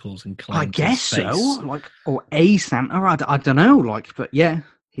Santa Claus and claimed I guess his face. so. Like, or a Santa. I don't know. Like, but yeah,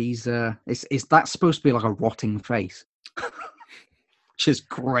 he's it's that's supposed to be like a rotting face, which is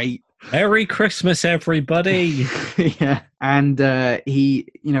great. Merry Christmas, everybody. Yeah. And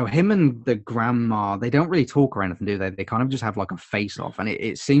him and the grandma, they don't really talk or anything, do they? They kind of just have like a face off. And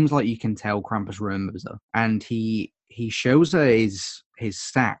it seems like you can tell Krampus remembers her. And he shows her his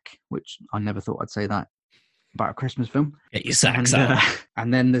sack, which I never thought I'd say that about a Christmas film. Get your sacks out.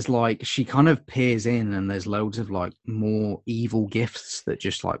 And then there's like, she kind of peers in and there's loads of like more evil gifts that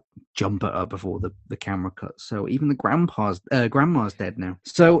just like jump at her before the camera cuts. So even the grandma's dead now.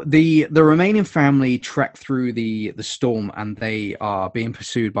 So the remaining family trek through the storm and they are being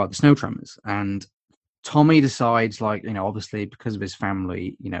pursued by the snow tremors. And Tommy decides, like, obviously because of his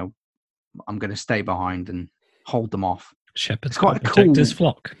family, I'm going to stay behind and hold them off. Shepherd's quite got to protect cool. his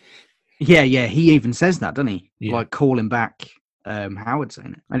flock. Yeah, he even says that, doesn't he? Yeah. Like calling back Howard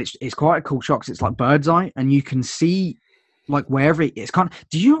saying it. And it's quite a cool shot 'cause it's like bird's eye and you can see like wherever it's kind of...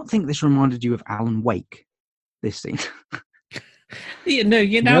 Do you not think this reminded you of Alan Wake, this scene? Yeah, no,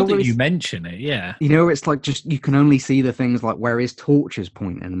 now that where you mention it, yeah. It's like just you can only see the things like where his torch is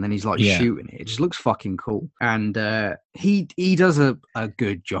pointing and then he's like shooting it. It just looks fucking cool. And he does a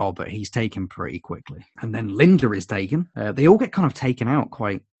good job, but he's taken pretty quickly. And then Linda is taken. They all get kind of taken out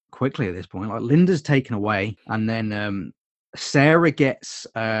quite quickly at this point. Like Linda's taken away, and then Sarah gets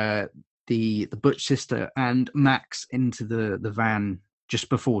the Butch sister and Max into the van just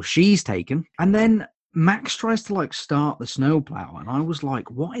before she's taken. And then Max tries to like start the snowplow, and I was like,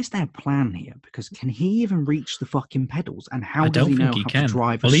 what is their plan here? Because can he even reach the fucking pedals? And how does he know how to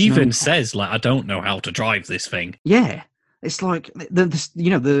drive a Well, he even snowplow? says, like, I don't know how to drive this thing. Yeah. It's like the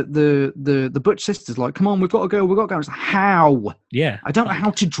Butch sister's like, come on, we've got to go. It's like, how? Yeah. I don't know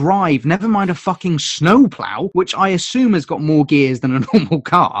how to drive. Never mind a fucking snowplow, which I assume has got more gears than a normal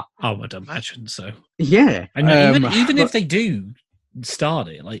car. I would imagine so. Yeah. And even if they do start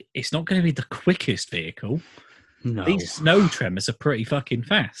it, like, it's not going to be the quickest vehicle. No. These snow tremors are pretty fucking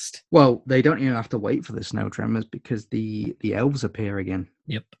fast. Well, they don't even have to wait for the snow tremors because the elves appear again.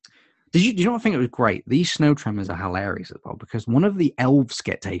 Yep. Did you not think it was great? These snow tremors are hilarious as well because one of the elves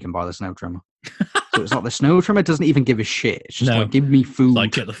get taken by the snow tremor. So it's like the snow tremor doesn't even give a shit. It's just like, give me food.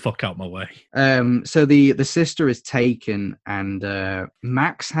 Like, get the fuck out of my way. So the sister is taken and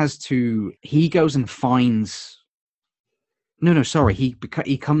Max has to... He goes and finds... No, sorry.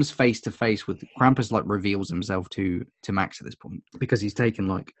 He comes face to face with... Krampus, like, reveals himself to Max at this point because he's taken,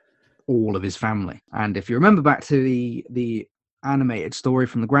 like, all of his family. And if you remember back to the animated story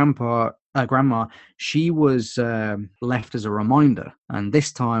from the grandma, she was left as a reminder, and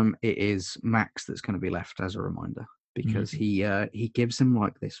this time it is Max that's going to be left as a reminder because he gives him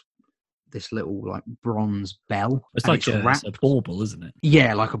like this little like bronze bell. It's like it's a bauble, isn't it?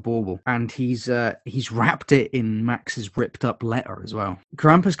 Yeah, like a bauble, and he's wrapped it in Max's ripped up letter as well.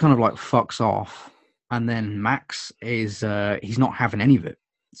 Krampus kind of like fucks off, and then Max is he's not having any of it.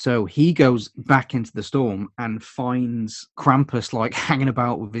 So he goes back into the storm and finds Krampus like hanging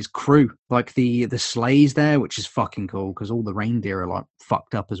about with his crew, like the sleighs there, which is fucking cool because all the reindeer are like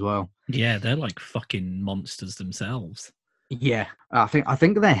fucked up as well. Yeah, they're like fucking monsters themselves. Yeah, I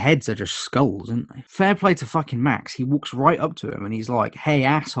think their heads are just skulls, aren't they? Fair play to fucking Max. He walks right up to him and he's like, "Hey,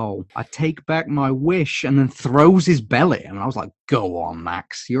 asshole, I take back my wish," and then throws his bell at him. And I was like, "Go on,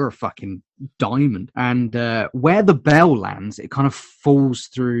 Max, you're a fucking diamond." And where the bell lands, it kind of falls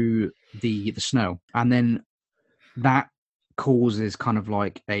through the snow, and then that causes kind of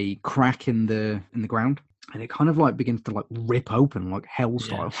like a crack in the ground, and it kind of like begins to like rip open like hell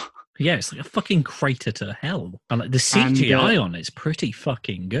style. Yeah, it's like a fucking crater to hell. And like the CGI on it's pretty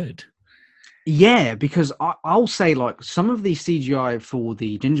fucking good. Yeah, because I'll say like some of the CGI for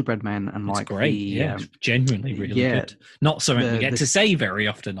the gingerbread men and It's like great. the It's genuinely really yeah, good. Not something we get the to say very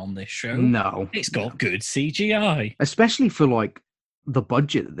often on this show. no, It's got good CGI. especially for like the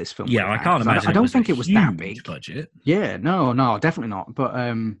budget that this film. Yeah, would I have can't had, 'cause imagine I don't was a think it was that huge big. budget. Yeah, no, definitely not.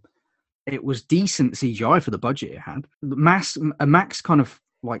 But it was decent CGI for the budget it had. Max kind of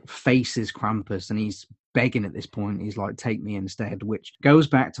like faces Krampus, and he's begging at this point. He's like, "Take me instead," which goes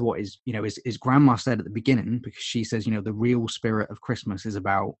back to what his grandma said at the beginning, because she says, the real spirit of Christmas is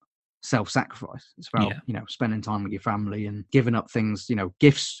about self-sacrifice. It's about spending time with your family and giving up things.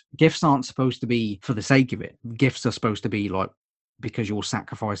 Gifts aren't supposed to be for the sake of it. Gifts are supposed to be like because you're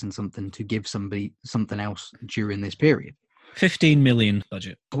sacrificing something to give somebody something else during this period. 15 million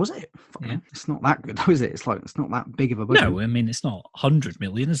budget. Was it? Yeah. It's not that good, though, is it? It's like it's not that big of a budget. No, I mean it's not 100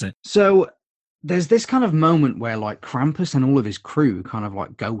 million, is it? So there's this kind of moment where like Krampus and all of his crew kind of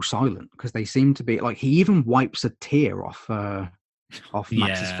like go silent because they seem to be like, he even wipes a tear off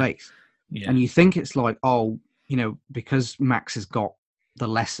Max's face. Yeah. And you think it's like, because Max has got the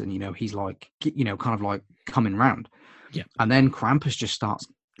lesson, he's like, kind of like coming round. Yeah. And then Krampus just starts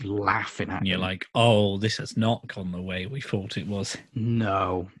laughing at and you're him. like, oh, this has not gone the way we thought it was.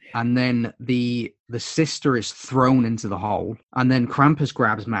 No. And then the sister is thrown into the hole, and then Krampus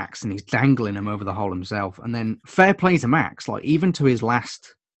grabs Max and he's dangling him over the hole himself. And then fair play to Max, like even to his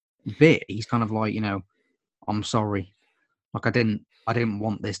last bit, he's kind of like, I'm sorry. Like I didn't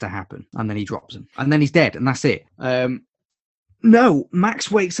want this to happen. And then he drops him. And then he's dead, and that's it. No, Max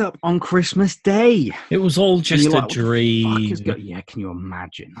wakes up on Christmas Day. It was all just a dream. Yeah, can you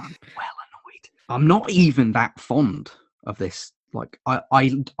imagine? I'm well annoyed. I'm not even that fond of this. Like,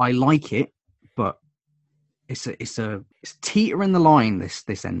 I like it, but it's teetering the line.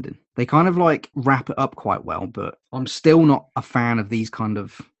 This ending. They kind of like wrap it up quite well, but I'm still not a fan of these kind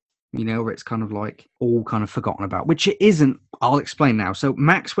of. Where it's kind of like all kind of forgotten about, which it isn't. I'll explain now. So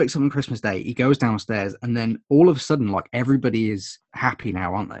Max wakes up on Christmas Day, he goes downstairs, and then all of a sudden, like everybody is happy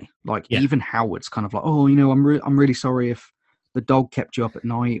now, aren't they? Like even Howard's kind of like, oh, I'm really sorry if the dog kept you up at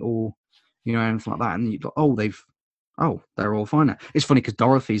night or, anything like that. And you're like, they're all fine now. It's funny because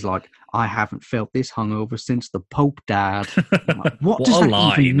Dorothy's like, I haven't felt this hungover since the Pope died. Like, what does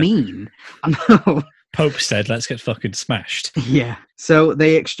that even mean? I know. Pope said, let's get fucking smashed. Yeah. So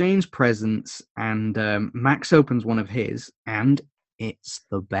they exchange presents, and Max opens one of his, and it's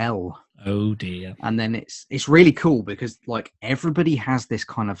the bell. Oh dear. And then it's really cool because like everybody has this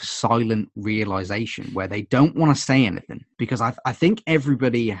kind of silent realization where they don't want to say anything, because I think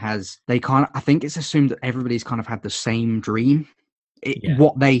everybody has, I think it's assumed that everybody's kind of had the same dream.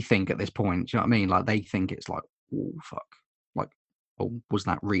 What they think at this point, do you know what I mean? Like they think it's like, oh fuck. Was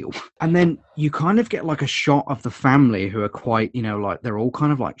that real? And then you kind of get like a shot of the family who are quite, like they're all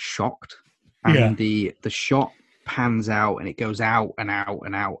kind of like shocked, and the shot pans out and it goes out and out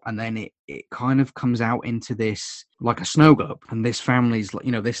and out, and then it kind of comes out into this like a snow globe, and this family's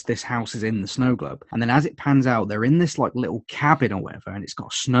this house is in the snow globe, and then as it pans out, they're in this like little cabin or whatever, and it's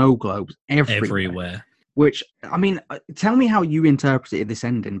got snow globes everywhere. Which, I mean, tell me how you interpreted this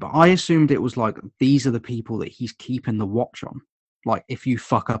ending, but I assumed it was like these are the people that he's keeping the watch on. Like, if you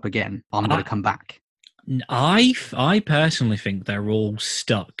fuck up again, I'm going to come back. I personally think they're all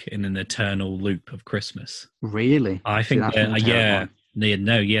stuck in an eternal loop of Christmas. Really? I think See,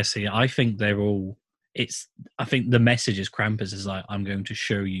 I think they're all. I think the message is Krampus is like, I'm going to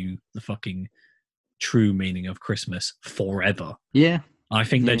show you the fucking true meaning of Christmas forever. Yeah. I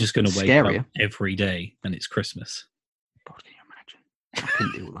think they're just going to wake up every day and it's Christmas. God, can you imagine? I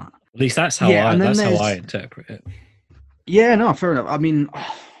couldn't deal with that. At least that's how I interpret it. Yeah, no, fair enough. I mean,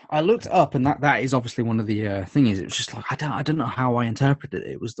 I looked up, and that is obviously one of the things. It was just like I don't know how I interpreted it.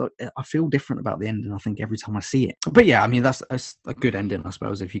 It was like, I feel different about the ending, I think, every time I see it. But yeah, I mean that's a good ending, I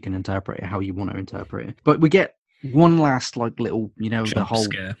suppose, if you can interpret it how you want to interpret it. But we get one last like little,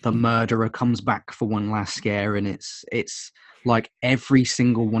 the murderer comes back for one last scare, and it's like every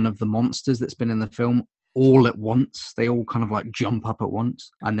single one of the monsters that's been in the film all at once. They all kind of like jump up at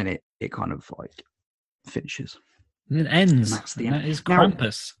once, and then it kind of like finishes. And it ends. That is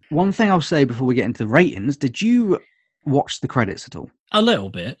Krampus. Now, one thing I'll say before we get into the ratings, did you watch the credits at all? A little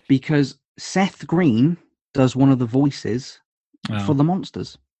bit. Because Seth Green does one of the voices for the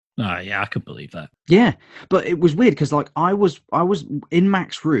monsters. Oh, yeah, I could believe that. Yeah, but it was weird because like I was in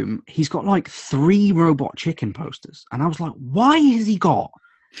Mac's room. He's got like 3 Robot Chicken posters. And I was like, why has he got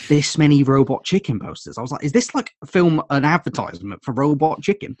this many Robot Chicken posters? I was like, is this like an advertisement for Robot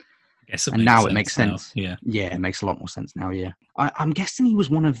Chicken? And now it makes sense. Yeah, it makes a lot more sense now. Yeah, I'm guessing he was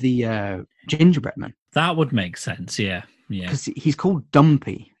one of the gingerbread men. That would make sense. Yeah, because he's called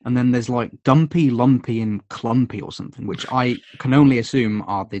Dumpy And then there's like Dumpy, Lumpy, and Clumpy or something, which I can only assume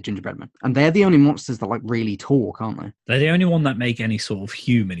are the gingerbread men. And they're the only monsters that like really talk, aren't they? They're the only one that make any sort of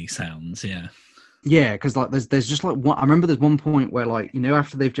human-y sounds, yeah. Yeah, because like there's just like one. I remember there's one point where like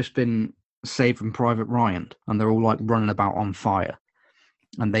after they've just been saved from Private Ryan and they're all like running about on fire,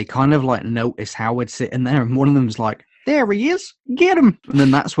 and they kind of like notice Howard sitting there, and one of them's like, "There he is, get him!" And then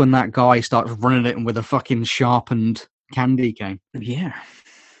that's when that guy starts running at him with a fucking sharpened candy cane. Yeah.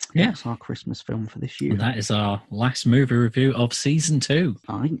 That's our Christmas film for this year. And that is our last movie review of season 2.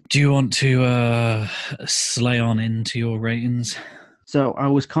 Right. Do you want to slay on into your ratings? So I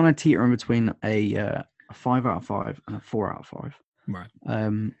was kind of teetering between a 5 out of 5 and a 4 out of 5. Right.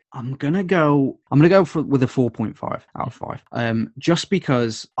 I'm gonna go with a 4.5 out of 5. Just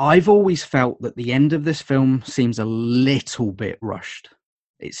because I've always felt that the end of this film seems a little bit rushed.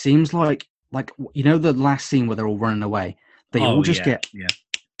 It seems like the last scene where they're all running away. They all just get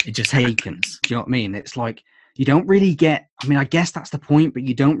it just taken. happens. Do you know what I mean? It's like you don't really get. I mean, I guess that's the point, but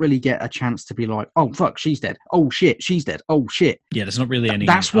you don't really get a chance to be like, "Oh fuck, she's dead. Oh shit, she's dead. Oh shit." Yeah, there's not really any.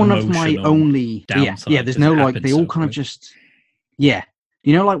 That's one of my only. Yeah. There's no like they all kind of just. Yeah,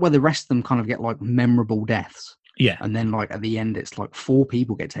 like where the rest of them kind of get like memorable deaths. Yeah, and then like at the end, it's like 4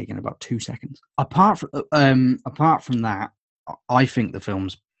 people get taken in about 2 seconds. Apart from that, I think the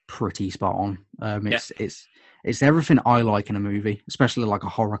film's pretty spot on. It's everything I like in a movie, especially like a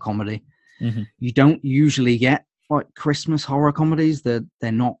horror comedy. Mm-hmm. You don't usually get like Christmas horror comedies. They're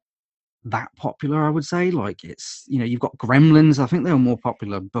not that popular, I would say. Like it's, you've got Gremlins. I think they were more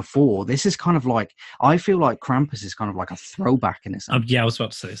popular before. This is kind of like, I feel like Krampus is kind of like a throwback in a sense. Yeah, I was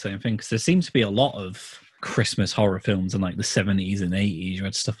about to say the same thing, because there seems to be a lot of Christmas horror films in like the 70s and 80s. You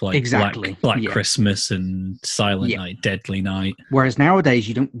had stuff like Black Christmas and Silent Night, Deadly Night. Whereas nowadays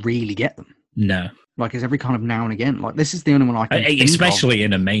you don't really get them. No. Like it's every kind of now and again. Like this is the only one I can think especially of.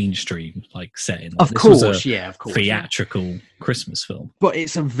 in a mainstream like setting. Of course, of course. Theatrical Christmas film. But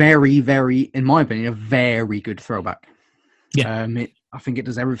it's a very, very, in my opinion, a very good throwback. Yeah. I think it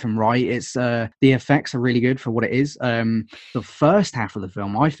does everything right. It's the effects are really good for what it is. The first half of the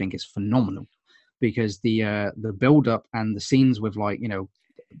film I think is phenomenal, because the build up and the scenes with like,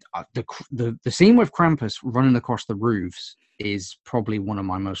 the scene with Krampus running across the roofs is probably one of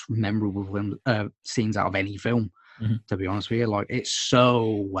my most memorable scenes out of any film, to be honest with you. Like, it's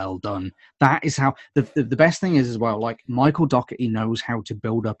so well done. That is how the best thing is as well, like Michael Dougherty knows how to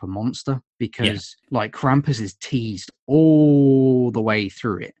build up a monster, because like Krampus is teased all the way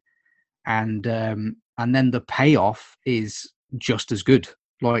through it, and then the payoff is just as good.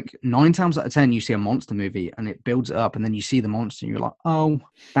 Like 9 times out of 10, you see a monster movie and it builds it up, and then you see the monster and you're like, oh,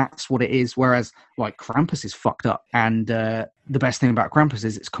 that's what it is. Whereas like Krampus is fucked up. And the best thing about Krampus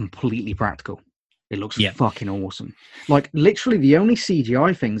is it's completely practical. It looks fucking awesome. Like literally the only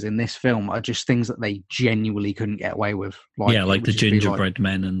CGI things in this film are just things that they genuinely couldn't get away with. Like the gingerbread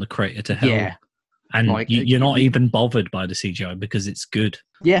men and the crater to hell. Yeah. And like, you're not even bothered by the CGI because it's good.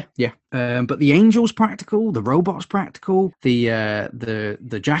 Yeah. But the angel's practical, the robot's practical,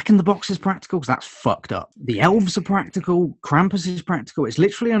 the Jack in the Box is practical, because that's fucked up. The elves are practical, Krampus is practical. It's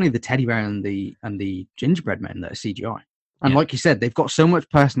literally only the teddy bear and the gingerbread men that are CGI. And like you said, they've got so much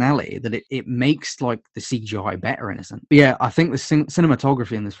personality that it makes like the CGI better in a sense. But yeah, I think the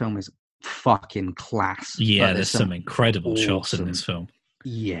cinematography in this film is fucking class. Yeah, there's some incredible shots in this film.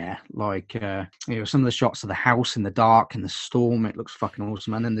 Yeah, like some of the shots of the house in the dark and the storm, it looks fucking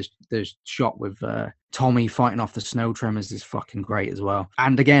awesome. And then there's shot with Tommy fighting off the snow tremors is fucking great as well.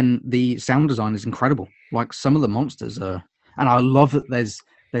 And again, the sound design is incredible. Like some of the monsters are, and I love that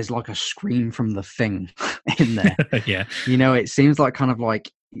there's like a scream from the Thing in there. Yeah, it seems like kind of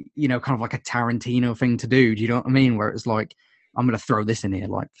like a Tarantino thing to do. Do you know what I mean? Where it's like, I'm going to throw this in here.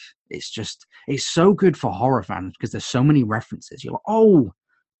 Like, it's so good for horror fans because there's so many references. You're like,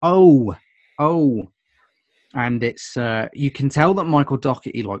 oh. And it's, you can tell that Michael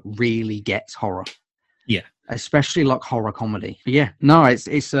Dougherty, like, really gets horror. Yeah. Especially, like, horror comedy. But yeah, no, it's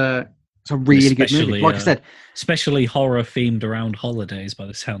a really good movie. Like I said. Especially horror themed around holidays by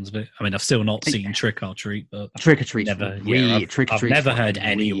the sounds of it. I mean, I've still not seen Trick or Treat, but Trick or Treat. I've never heard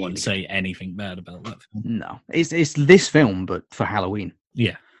anyone say anything bad about that film. No, it's this film, but for Halloween.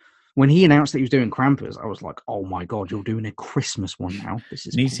 Yeah. When he announced that he was doing Krampus, I was like, oh my God, you're doing a Christmas one now. This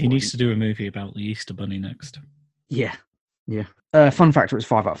is he needs to do a movie about the Easter Bunny next. Yeah. Fun fact, it's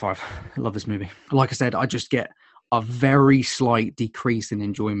 5 out of 5. I love this movie. Like I said, I just get a very slight decrease in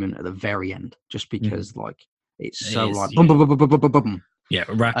enjoyment at the very end, just because like it's so like boom, boom, boom, boom, boom, boom, boom. Yeah,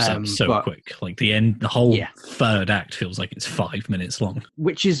 it wraps up so but- quick. Like the end, the whole Yeah. third act feels like it's 5 minutes long.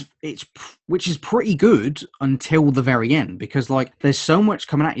 which is pretty good until the very end, because like there's so much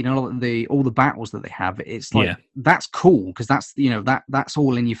coming at you, like all the battles that they have. It's like Yeah. that's cool because that's that's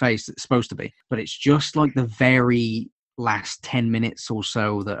all in your face. It's supposed to be, but it's just like the very last 10 minutes or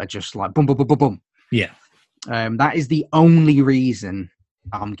so that are just like boom, boom, boom, boom, boom. Yeah. That is the only reason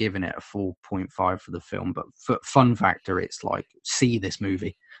I'm giving it a 4.5 for the film. But for fun factor, it's like, see this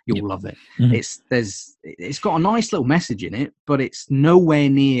movie, you'll Yep. love it. Mhm. It's got a nice little message in it, but it's nowhere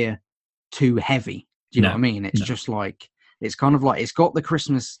near too heavy. Do you know No, what I mean? It's no. just like, it's kind of like, it's got the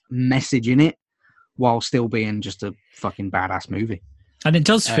Christmas message in it while still being just a fucking badass movie. And it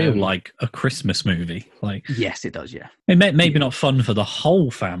does feel Um, like a Christmas movie. Like, Yes, it does. Yeah. maybe not fun for the whole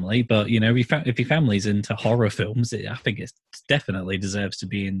family, but if your family's into horror films, I think it definitely deserves to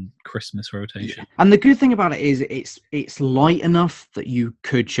be in Christmas rotation. And the good thing about it is it's light enough that you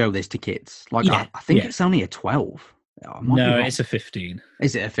could show this to kids. Like Yeah, I think yeah. it's only a 12. I might be No, wrong. it's a 15.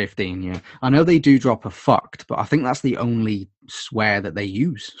 Is it a 15? Yeah. I know they do drop a fucked, but I think that's the only swear that they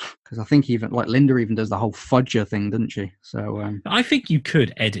use. Because I think even like Linda even does the whole fudger thing, doesn't she? So I think you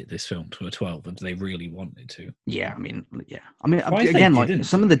could edit this film to a 12 if they really wanted to. yeah, I mean, Surprised they again, like didn't.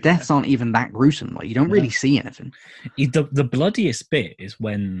 some of the deaths aren't even that gruesome. Like you don't No. really see anything. The bloodiest bit is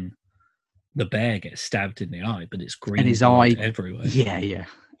when the bear gets stabbed in the eye, but it's green And his blood eye- everywhere. Yeah, yeah.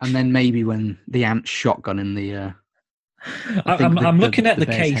 And then maybe when the ant's shotgun in the think I'm looking at the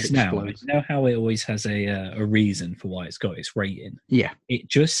the bear's head case now. explodes. You know how it always has a reason for why it's got its rating. yeah. It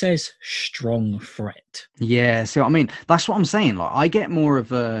just says strong threat. Yeah, see what I mean? That's what I'm saying. Like I get more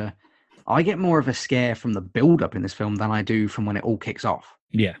of a scare from the build up in this film than I do from when it all kicks off.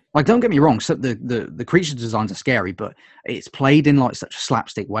 Yeah, Like don't get me wrong, so the creature designs are scary, but it's played in like such a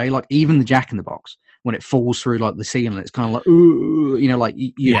slapstick way. Like even the Jack in the Box, when it falls through like the ceiling, it's kind of like ooh, like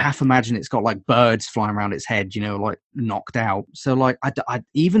you Yeah. half imagine it's got like birds flying around its head, like knocked out. So like I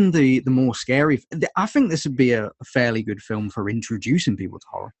even the more scary, I think this would be a fairly good film for introducing people to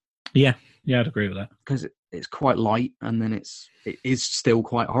horror. yeah, I'd agree with that. Because it's quite light and then it is still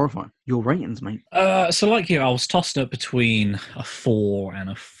quite horrifying. Your ratings, mate? So like you, I was tossed up between a 4 and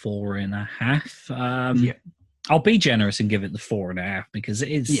a 4.5. Yeah. I'll be generous and give it the 4.5 because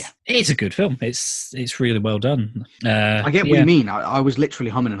it's a good film. It's really well done. I get what you mean. I was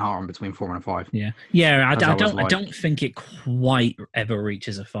literally humming and hawing between 4 and a 5. Yeah. As I was I like- don't think it quite ever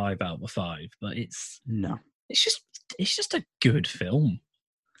reaches a 5 out of 5, but it's No. just a good film.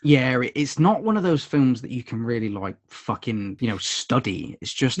 Yeah, it's not one of those films that you can really like fucking, study.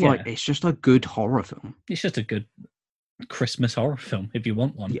 It's just Yeah. like, it's just a good horror film. It's just a good Christmas horror film if you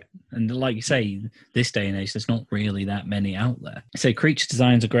want one. Yeah. And like you say, this day and age, there's not really that many out there. So creature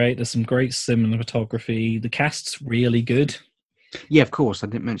designs are great. There's some great cinematography. The cast's really good. Yeah, of course. I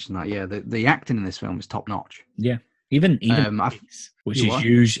didn't mention that. Yeah, the acting in this film is top notch. Yeah. Even I- kids, which You is what?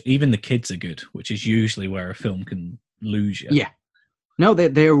 usually even the kids are good, which is usually where a film can lose you. Yeah. No,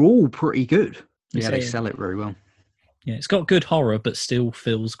 they're all pretty good. You Yeah, they say- sell it very well. Yeah, it's got good horror, but still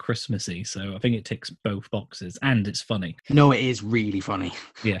feels Christmassy. So I think it ticks both boxes, and it's funny. No, it is really funny.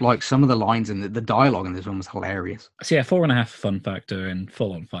 Yeah. Like some of the lines and the dialogue in this one was hilarious. So yeah, 4.5 fun factor and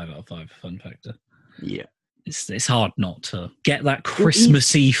full on 5 out of 5 fun factor. Yeah. It's hard not to get that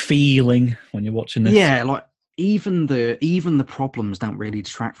Christmassy feeling when you're watching this. Yeah, like even the problems don't really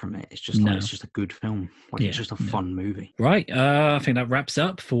detract from it. It's just like No. it's just a good film. Like Yeah, it's just a no. fun movie. Right. I think that wraps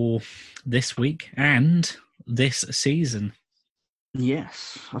up for this week and this season.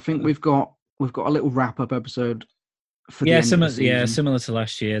 Yes, I think we've got a little wrap up episode for the Yeah, end similar. of the Yeah, season. similar to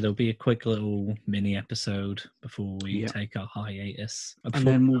last year. There'll be a quick little mini episode before we Yeah. take our hiatus. And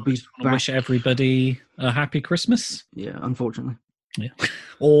Before then we'll I be just wanna wish back. everybody a happy Christmas. Yeah, unfortunately. Yeah,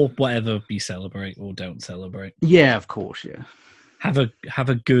 or whatever you celebrate or don't celebrate. Yeah, of course. Yeah. Have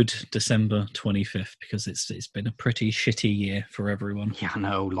a good December 25th because it's been a pretty shitty year for everyone. Yeah, I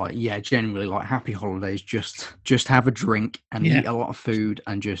know. Like, yeah, generally, like, happy holidays. Just have a drink and Yeah. eat a lot of food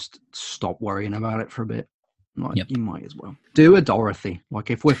and just stop worrying about it for a bit. Like, Yep. you might as well do a Dorothy. Like,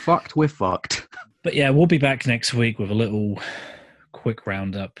 if we're fucked, we're fucked. But yeah, we'll be back next week with a little quick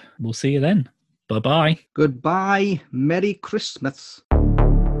roundup. We'll see you then. Bye bye. Goodbye. Merry Christmas.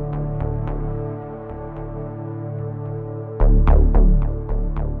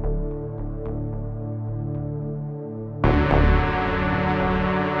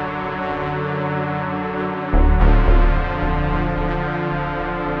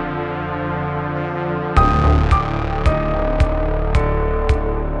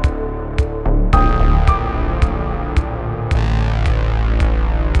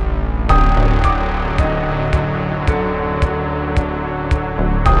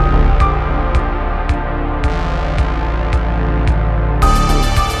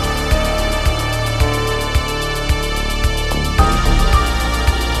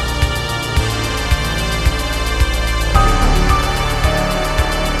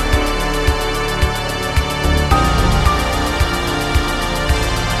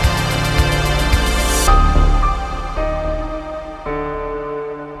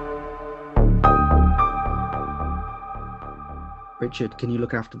 Richard, can you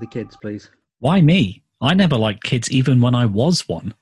look after the kids, please? Why me? I never liked kids even when I was one.